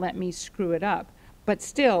 "Please don't let me screw it up, but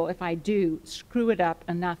still, if I do, screw it up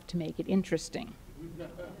enough to make it interesting."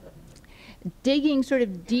 Digging sort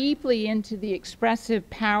of deeply into the expressive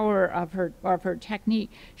power of her technique,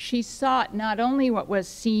 she sought not only what was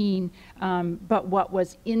seen, but what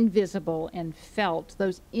was invisible and felt,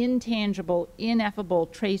 those intangible, ineffable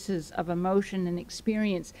traces of emotion and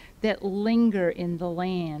experience that linger in the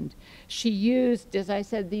land. She used, as I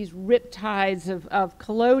said, these riptides of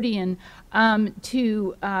collodion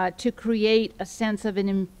to create a sense of an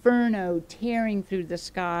inferno tearing through the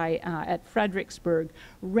sky at Fredericksburg,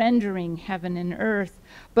 rendering heaven and earth,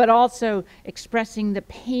 but also expressing the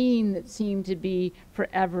pain that seemed to be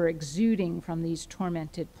forever exuding from these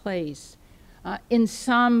tormented places. In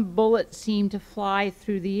some, bullets seem to fly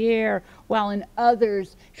through the air, while in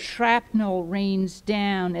others, shrapnel rains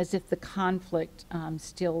down as if the conflict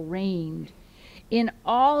still reigned. In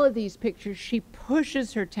all of these pictures, she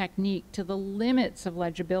pushes her technique to the limits of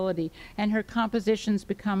legibility, and her compositions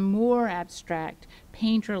become more abstract,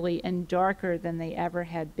 painterly, and darker than they ever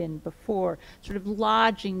had been before, sort of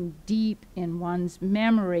lodging deep in one's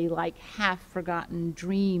memory like half-forgotten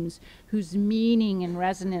dreams whose meaning and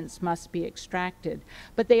resonance must be extracted.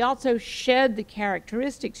 But they also shed the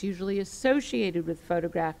characteristics usually associated with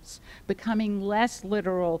photographs, becoming less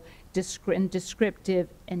literal and descriptive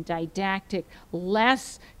and didactic,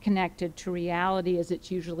 less connected to reality as it's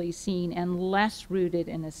usually seen, and less rooted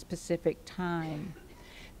in a specific time.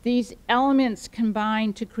 These elements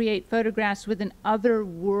combine to create photographs with an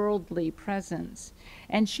otherworldly presence.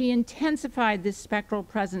 And she intensified this spectral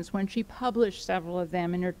presence when she published several of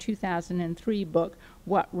them in her 2003 book,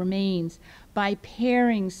 What Remains, by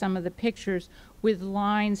pairing some of the pictures with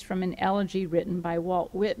lines from an elegy written by Walt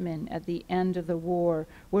Whitman at the end of the war,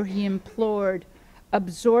 where he implored,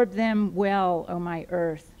 "Absorb them well, O my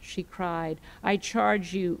earth," she cried. "I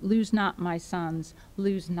charge you, lose not my sons,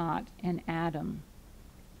 lose not an atom."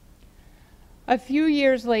 A few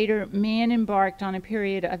years later, Mann embarked on a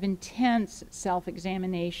period of intense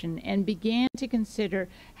self-examination and began to consider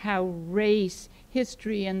how race,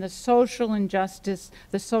 history, and the social injustice,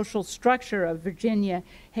 the social structure of Virginia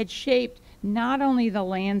had shaped not only the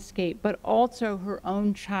landscape, but also her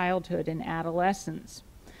own childhood and adolescence.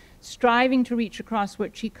 Striving to reach across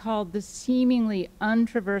what she called the seemingly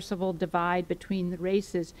untraversable divide between the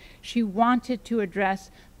races, she wanted to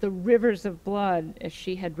address the rivers of blood, as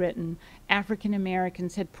she had written, African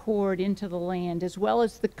Americans had poured into the land, as well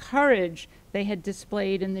as the courage they had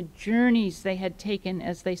displayed and the journeys they had taken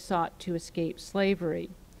as they sought to escape slavery.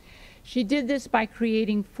 She did this by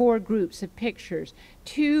creating 4 groups of pictures.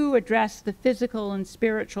 2 addressed the physical and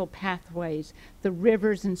spiritual pathways, the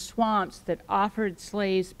rivers and swamps that offered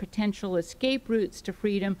slaves potential escape routes to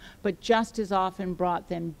freedom, but just as often brought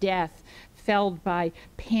them death, felled by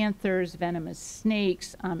panthers, venomous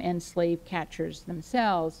snakes, and slave catchers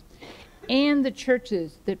themselves, and the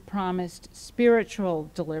churches that promised spiritual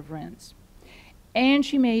deliverance. And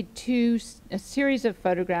she made a series of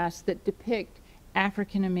photographs that depict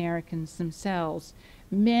African Americans themselves,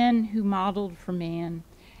 men who modeled for Mann,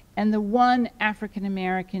 and the one African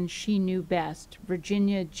American she knew best,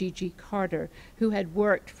 Virginia Gigi Carter, who had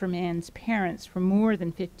worked for Mann's parents for more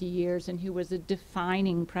than 50 years and who was a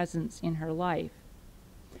defining presence in her life.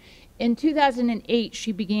 In 2008,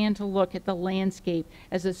 she began to look at the landscape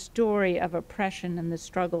as a story of oppression and the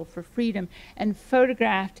struggle for freedom, and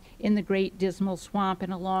photographed in the Great Dismal Swamp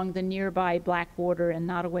and along the nearby Blackwater and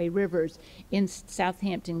Nottoway rivers in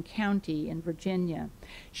Southampton County in Virginia.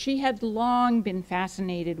 She had long been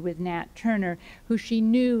fascinated with Nat Turner, who she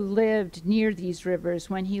knew lived near these rivers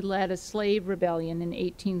when he led a slave rebellion in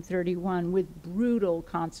 1831 with brutal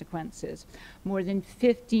consequences. More than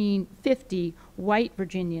 50 white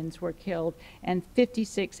Virginians were killed and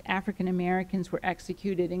 56 African Americans were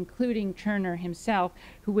executed, including Turner himself,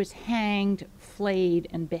 who was hanged, flayed,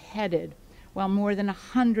 and beheaded, while more than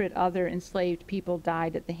 100 other enslaved people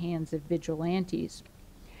died at the hands of vigilantes.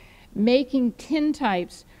 Making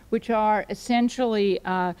tintypes, which are essentially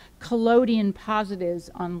collodion positives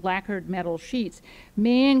on lacquered metal sheets,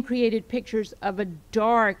 Mann created pictures of a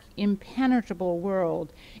dark, impenetrable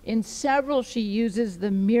world. In several, she uses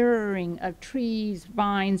the mirroring of trees,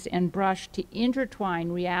 vines, and brush to intertwine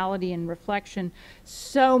reality and reflection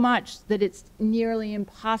so much that it's nearly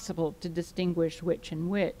impossible to distinguish which and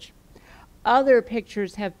which. Other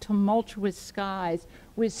pictures have tumultuous skies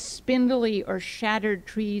with spindly or shattered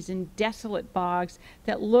trees and desolate bogs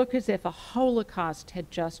that look as if a holocaust had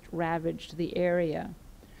just ravaged the area.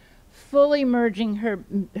 Fully merging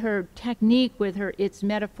her technique with its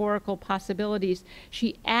metaphorical possibilities,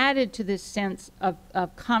 she added to this sense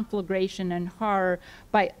of conflagration and horror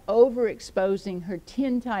by overexposing her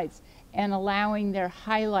tintypes and allowing their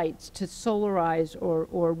highlights to solarize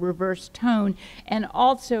or reverse tone, and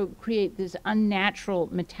also create this unnatural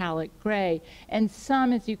metallic gray. And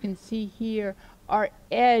some, as you can see here, are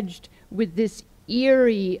edged with this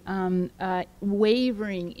eerie,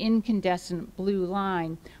 wavering incandescent blue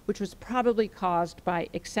line, which was probably caused by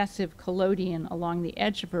excessive collodion along the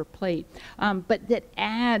edge of her plate, but that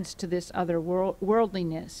adds to this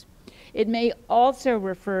otherworldliness. It may also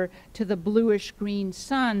refer to the bluish-green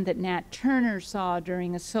sun that Nat Turner saw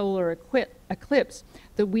during a solar eclipse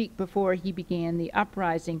the week before he began the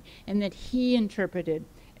uprising, and that he interpreted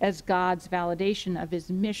as God's validation of his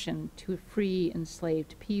mission to free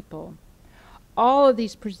enslaved people. All of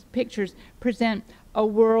these pictures present a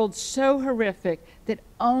world so horrific that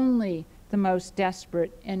only the most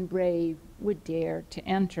desperate and brave would dare to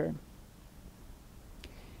enter.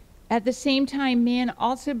 At the same time, Mann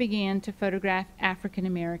also began to photograph African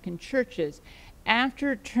American churches.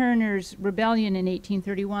 After Turner's rebellion in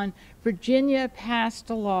 1831, Virginia passed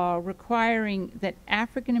a law requiring that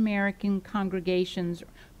African American congregations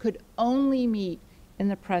could only meet in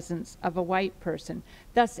the presence of a white person.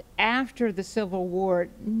 Thus, after the Civil War,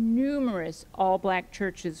 numerous all-black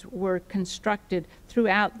churches were constructed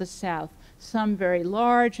throughout the South, some very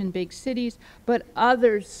large in big cities, but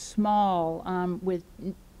others small, with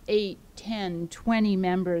 8, 10, 20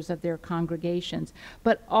 members of their congregations,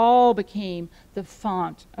 but all became the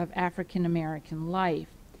font of African American life.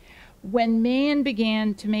 When Mann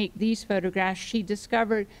began to make these photographs, she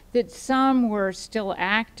discovered that some were still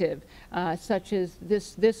active, such as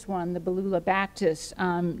this one, the Belula Baptist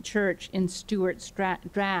Church in Stewart's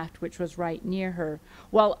Draft, which was right near her,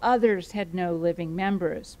 while others had no living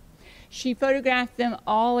members. She photographed them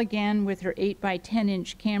all again with her 8 by 10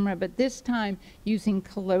 inch camera, but this time using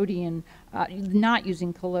collodion, not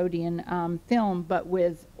using collodion film, but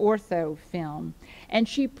with ortho film. And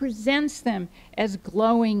she presents them as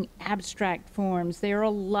glowing abstract forms. They are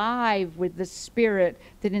alive with the spirit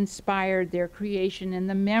that inspired their creation and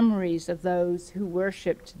the memories of those who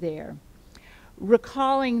worshiped there.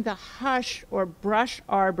 Recalling the hush or brush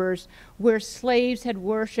arbors where slaves had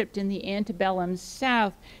worshipped in the antebellum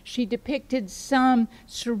South, she depicted some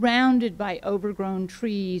surrounded by overgrown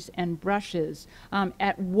trees and brushes,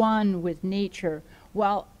 at one with nature,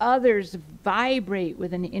 while others vibrate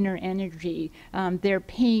with an inner energy, their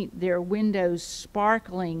paint, their windows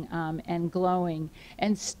sparkling and glowing,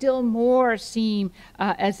 and still more seem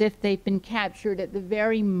as if they've been captured at the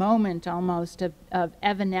very moment almost of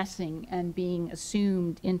evanescing and being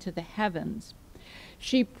assumed into the heavens.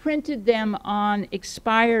 She printed them on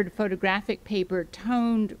expired photographic paper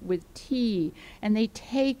toned with tea, and they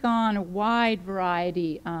take on a wide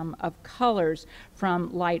variety of colors,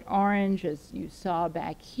 from light orange, as you saw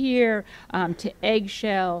back here, to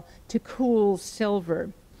eggshell, to cool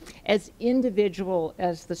silver, as individual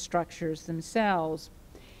as the structures themselves.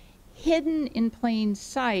 Hidden in plain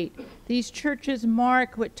sight, these churches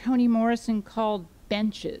mark what Toni Morrison called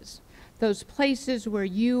benches, those places where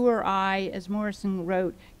you or I, as Morrison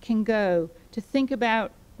wrote, can go to think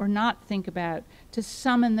about or not think about, to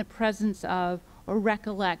summon the presence of or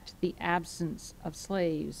recollect the absence of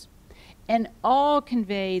slaves. And all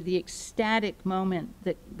convey the ecstatic moment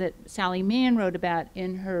that Sally Mann wrote about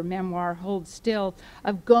in her memoir, Hold Still,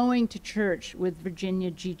 of going to church with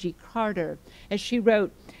Virginia Gigi Carter. As she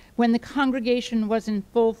wrote, "When the congregation was in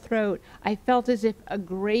full throat, I felt as if a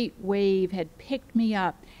great wave had picked me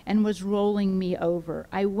up and was rolling me over.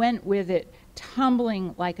 I went with it,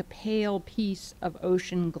 tumbling like a pale piece of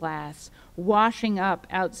ocean glass, washing up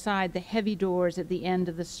outside the heavy doors at the end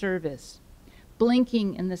of the service.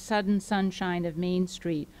 Blinking in the sudden sunshine of Main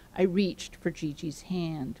Street, I reached for Gigi's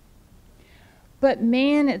hand." But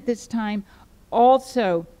Mann at this time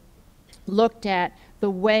also looked at the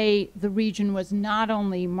way the region was not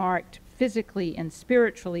only marked physically and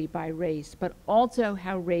spiritually by race, but also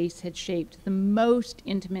how race had shaped the most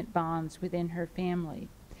intimate bonds within her family.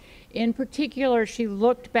 In particular, she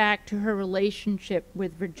looked back to her relationship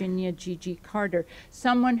with Virginia Gigi Carter,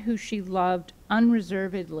 someone who she loved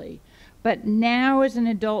unreservedly. But now as an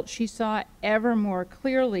adult, she saw ever more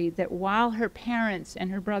clearly that while her parents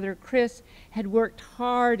and her brother Chris had worked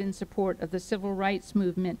hard in support of the civil rights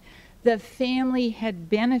movement, The family had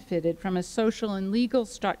benefited from a social and legal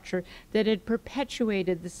structure that had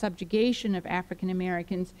perpetuated the subjugation of African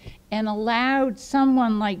Americans and allowed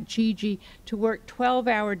someone like Gigi to work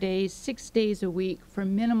 12-hour days, 6 days a week for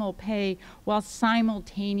minimal pay while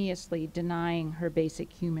simultaneously denying her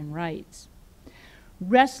basic human rights.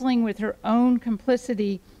 Wrestling with her own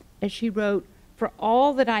complicity, as she wrote, "For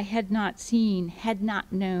all that I had not seen, had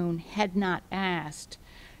not known, had not asked,"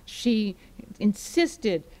 she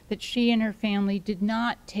insisted that she and her family did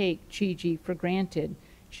not take Gigi for granted.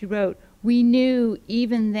 She wrote, "We knew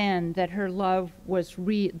even then that her love was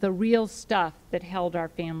the real stuff that held our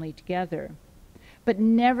family together." But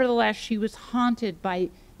nevertheless, she was haunted by,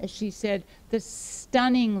 as she said, the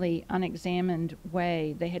stunningly unexamined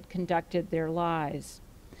way they had conducted their lives.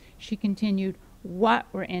 She continued, "What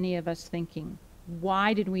were any of us thinking?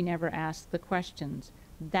 Why did we never ask the questions?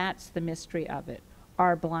 That's the mystery of it,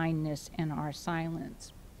 our blindness and our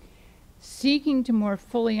silence." Seeking to more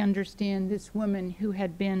fully understand this woman who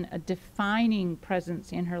had been a defining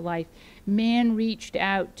presence in her life, Mann reached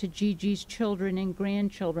out to Gigi's children and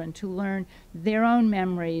grandchildren to learn their own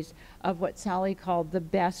memories of what Sally called the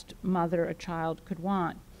best mother a child could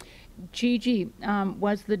want. Gigi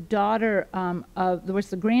was the granddaughter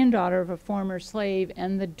of a former slave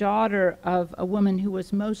and the daughter of a woman who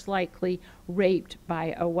was most likely raped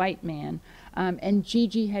by a white man. And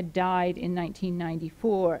Gigi had died in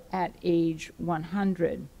 1994 at age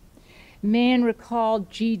 100. Mann recalled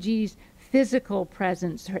Gigi's physical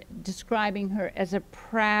presence, describing her as a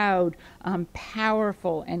proud,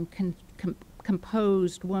 powerful, and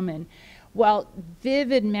composed woman, while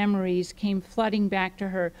vivid memories came flooding back to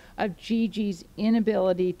her of Gigi's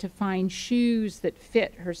inability to find shoes that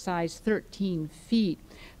fit her size 13 feet,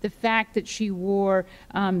 the fact that she wore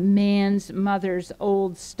Mann's mother's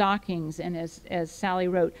old stockings, and as Sally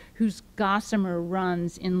wrote, whose gossamer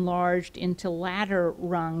runs enlarged into ladder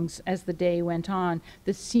rungs as the day went on,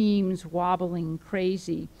 the seams wobbling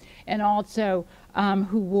crazy, and also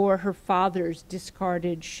who wore her father's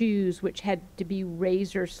discarded shoes, which had to be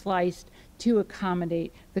razor sliced to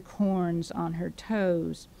accommodate the corns on her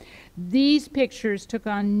toes. These pictures took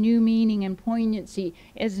on new meaning and poignancy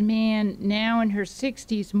as Mann, now in her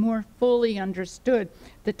 60s, more fully understood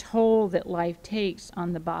the toll that life takes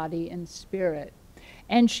on the body and spirit.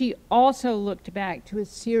 And she also looked back to a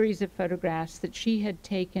series of photographs that she had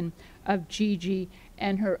taken of Gigi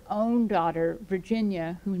and her own daughter,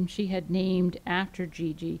 Virginia, whom she had named after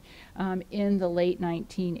Gigi, in the late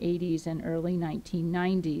 1980s and early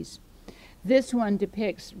 1990s. This one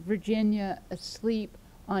depicts Virginia asleep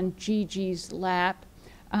on Gigi's lap,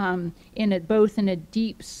 both in a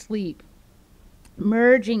deep sleep.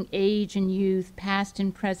 Merging age and youth, past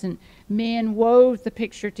and present, Mann wove the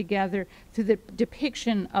picture together through the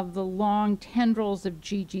depiction of the long tendrils of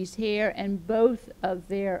Gigi's hair and both of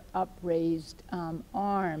their upraised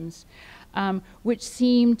arms, which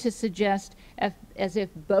seemed to suggest as if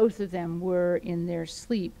both of them were in their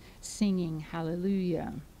sleep singing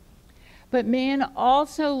hallelujah. But Mann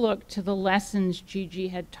also looked to the lessons Gigi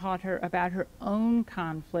had taught her about her own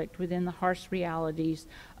conflict within the harsh realities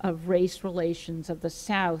of race relations of the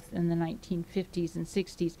South in the 1950s and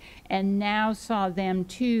 60s, and now saw them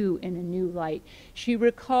too in a new light. She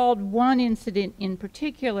recalled one incident in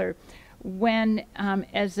particular when,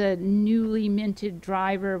 as a newly minted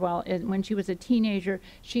driver, when she was a teenager,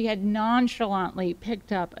 she had nonchalantly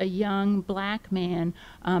picked up a young black man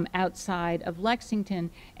outside of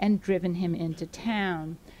Lexington and driven him into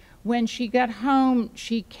town. When she got home,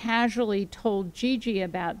 she casually told Gigi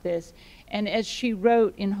about this, and as she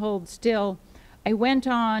wrote in Hold Still, "I went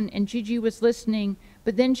on and Gigi was listening,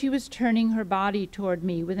 but then she was turning her body toward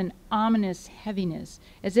me with an ominous heaviness,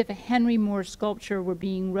 as if a Henry Moore sculpture were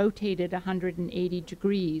being rotated 180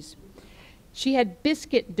 degrees. She had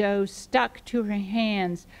biscuit dough stuck to her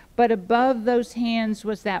hands, but above those hands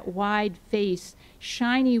was that wide face,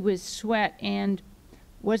 shiny with sweat and,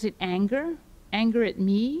 was it anger? Anger at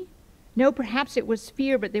me? No, perhaps it was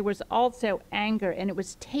fear, but there was also anger, and it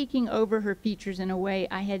was taking over her features in a way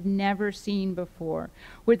I had never seen before.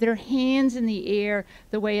 With her hands in the air,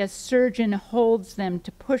 the way a surgeon holds them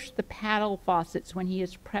to push the paddle faucets when he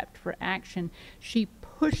is prepped for action, she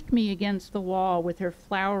pushed me against the wall with her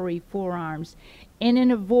flowery forearms, and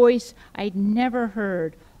in a voice I'd never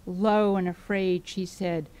heard, low and afraid, she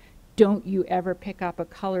said, 'Don't you ever pick up a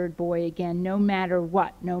colored boy again, no matter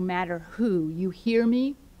what, no matter who. You hear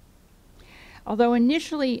me?' Although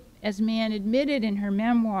initially, as Mann admitted in her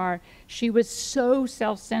memoir, she was so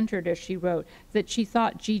self-centered, as she wrote, that she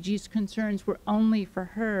thought Gigi's concerns were only for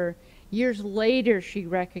her. Years later, she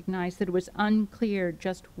recognized that it was unclear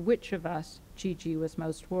just which of us Gigi was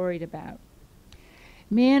most worried about.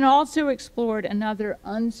 Mann also explored another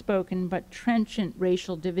unspoken but trenchant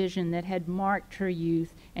racial division that had marked her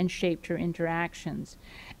youth and shaped her interactions.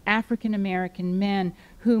 African American men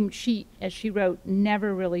whom she, as she wrote,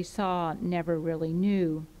 never really saw, never really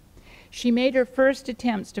knew. She made her first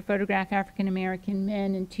attempts to photograph African American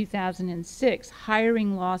men in 2006,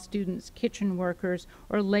 hiring law students, kitchen workers,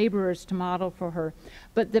 or laborers to model for her.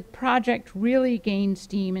 But the project really gained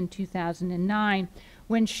steam in 2009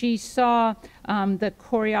 when she saw the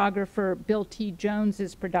choreographer Bill T.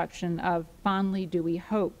 Jones's production of Fondly Do We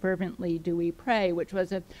Hope, Fervently Do We Pray, which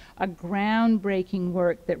was a groundbreaking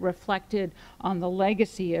work that reflected on the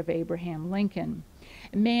legacy of Abraham Lincoln.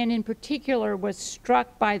 Mann in particular was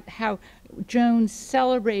struck by how Jones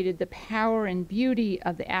celebrated the power and beauty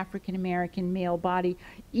of the African American male body,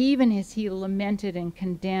 even as he lamented and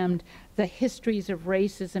condemned the histories of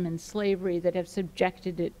racism and slavery that have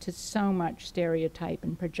subjected it to so much stereotype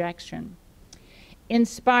and projection.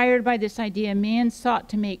 Inspired by this idea, Mann sought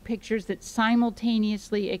to make pictures that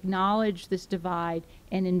simultaneously acknowledge this divide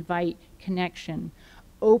and invite connection,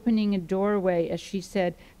 opening a doorway, as she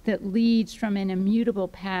said, that leads from an immutable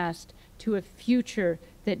past to a future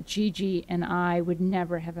that Gigi and I would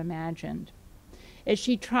never have imagined. As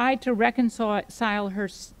she tried to reconcile her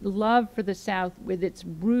love for the South with its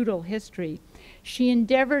brutal history, she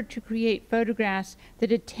endeavored to create photographs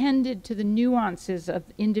that attended to the nuances of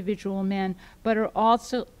individual men, but are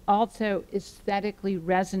also aesthetically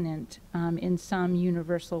resonant in some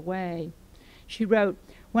universal way. She wrote,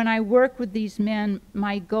 "When I worked with these men,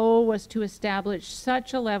 my goal was to establish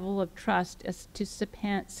such a level of trust as to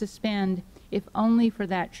suspend, if only for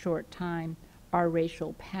that short time, our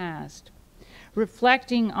racial past."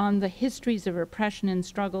 Reflecting on the histories of oppression and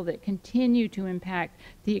struggle that continue to impact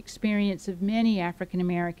the experience of many African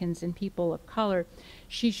Americans and people of color,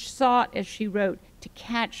 she sought, as she wrote, to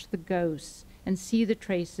catch the ghosts and see the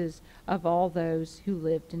traces of all those who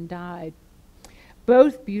lived and died.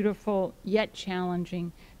 Both beautiful yet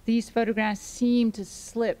challenging, these photographs seem to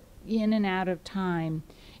slip in and out of time,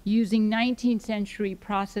 using 19th century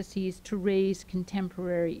processes to raise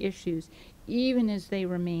contemporary issues, even as they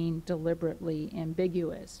remain deliberately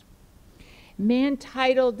ambiguous. Mann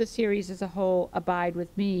titled the series as a whole, Abide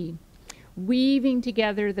With Me, weaving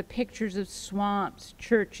together the pictures of swamps,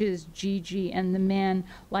 churches, Gigi, and the men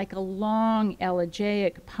like a long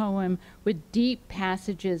elegiac poem with deep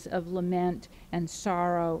passages of lament and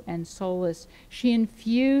sorrow and solace. She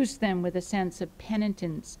infused them with a sense of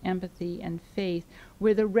penitence, empathy, and faith,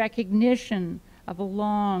 with a recognition of a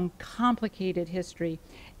long, complicated history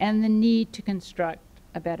and the need to construct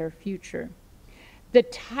a better future. The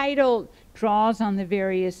title draws on the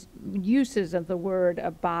various uses of the word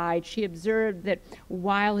abide. She observed that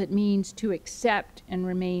while it means to accept and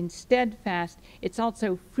remain steadfast, it's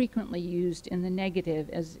also frequently used in the negative,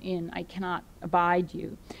 as in, I cannot abide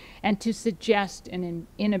you, and to suggest an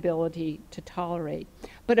inability to tolerate.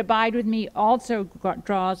 But abide with me also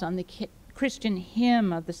draws on the Christian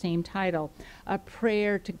hymn of the same title, a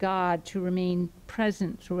prayer to God to remain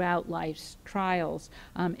present throughout life's trials,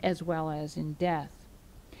 as well as in death.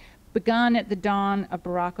 Begun at the dawn of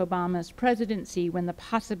Barack Obama's presidency, when the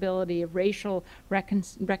possibility of racial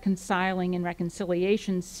reconciling and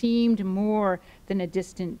reconciliation seemed more than a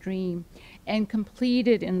distant dream, and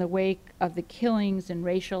completed in the wake of the killings and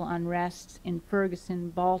racial unrests in Ferguson,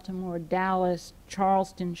 Baltimore, Dallas,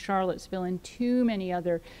 Charleston, Charlottesville, and too many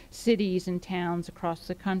other cities and towns across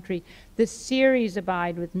the country. The series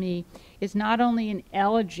Abide With Me is not only an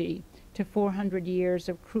elegy to 400 years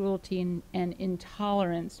of cruelty and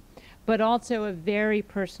intolerance, but also a very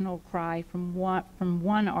personal cry from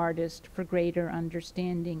one artist for greater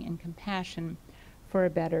understanding and compassion for a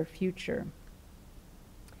better future.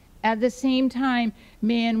 At the same time,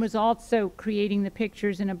 Mann was also creating the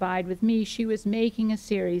pictures in Abide With Me. She was making a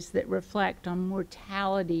series that reflect on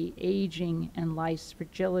mortality, aging, and life's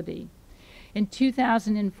fragility. In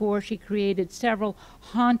 2004, she created several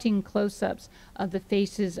haunting close-ups of the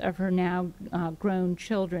faces of her now grown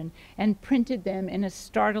children and printed them in a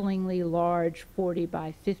startlingly large 40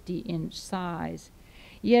 by 50-inch size.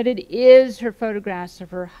 Yet it is her photographs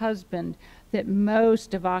of her husband that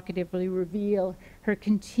most evocatively reveal her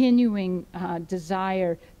continuing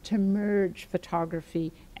desire to merge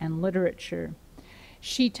photography and literature.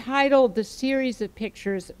 She titled the series of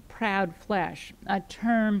pictures Proud Flesh, a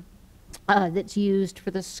term that's used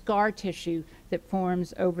for the scar tissue that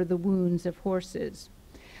forms over the wounds of horses.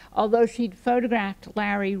 Although she'd photographed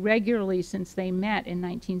Larry regularly since they met in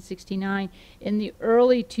 1969, in the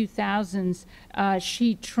early 2000s,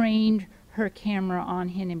 she trained her camera on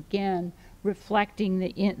him again, reflecting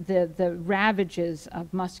the ravages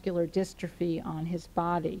of muscular dystrophy on his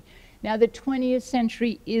body. Now, the 20th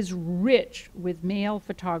century is rich with male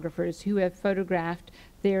photographers who have photographed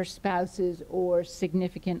their spouses or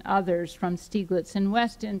significant others, from Stieglitz and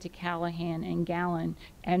Weston to Callahan and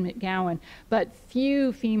McGowan, but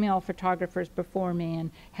few female photographers before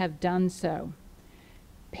Mann have done so.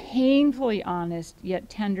 Painfully honest yet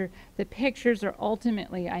tender, the pictures are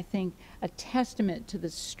ultimately, I think, a testament to the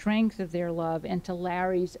strength of their love and to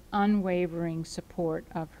Larry's unwavering support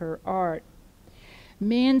of her art.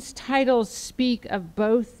 Mann's titles speak of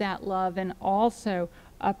both that love and also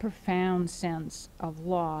a profound sense of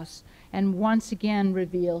loss, and once again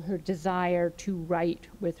reveal her desire to write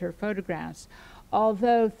with her photographs.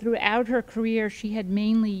 Although throughout her career she had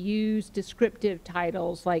mainly used descriptive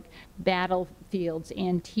titles like Battlefields,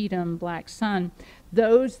 Antietam, Black Sun,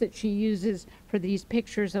 those that she uses for these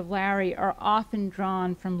pictures of Larry are often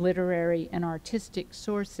drawn from literary and artistic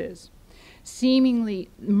sources, seamlessly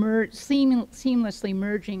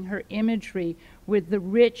merging her imagery with the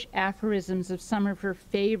rich aphorisms of some of her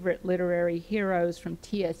favorite literary heroes, from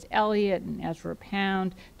T.S. Eliot and Ezra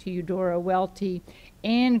Pound to Eudora Welty,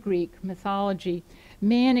 and Greek mythology.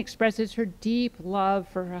 Mann expresses her deep love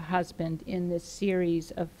for her husband in this series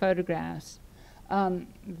of photographs.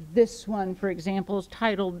 This one, for example, is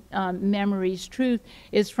titled Memory's Truth,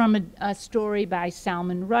 is from a story by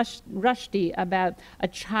Salman Rushdie about a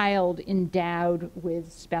child endowed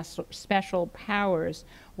with special powers.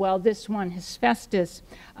 While this one, Hephaestus,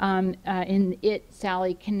 in it,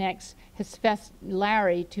 Sally connects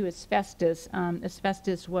Larry to Hephaestus.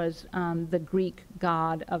 Hephaestus was the Greek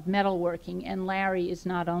god of metalworking, and Larry is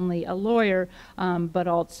not only a lawyer, but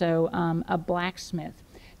also a blacksmith.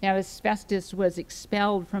 Now, Hephaestus was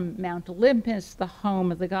expelled from Mount Olympus, the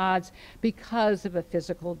home of the gods, because of a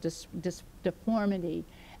physical deformity.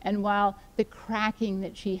 And while the cracking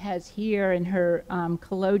that she has here in her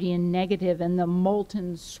collodion negative and the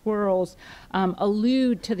molten swirls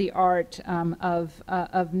allude to the art of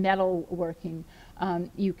metalworking,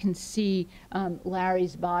 you can see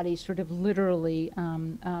Larry's body sort of literally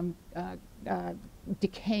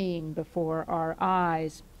decaying before our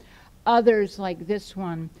eyes. Others, like this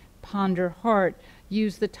one, Ponder Heart,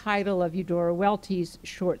 use the title of Eudora Welty's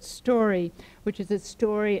short story, which is a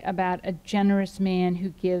story about a generous man who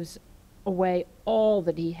gives away all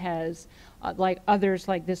that he has. Like others,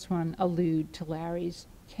 like this one, allude to Larry's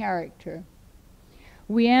character.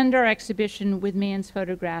 We end our exhibition with Mann's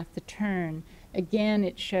photograph, The Turn. Again,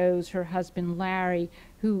 it shows her husband Larry,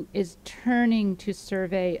 who is turning to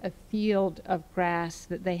survey a field of grass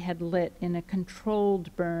that they had lit in a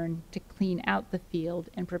controlled burn to clean out the field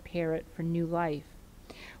and prepare it for new life.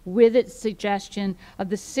 With its suggestion of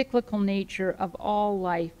the cyclical nature of all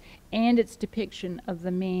life and its depiction of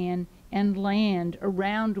the man and land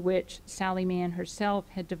around which Sally Mann herself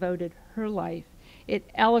had devoted her life, it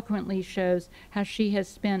eloquently shows how she has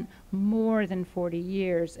spent more than 40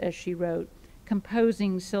 years, as she wrote,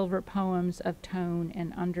 composing silver poems of tone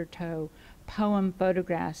and undertow, poem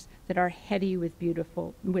photographs that are heady with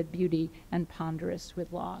beauty and ponderous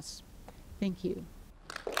with loss. Thank you.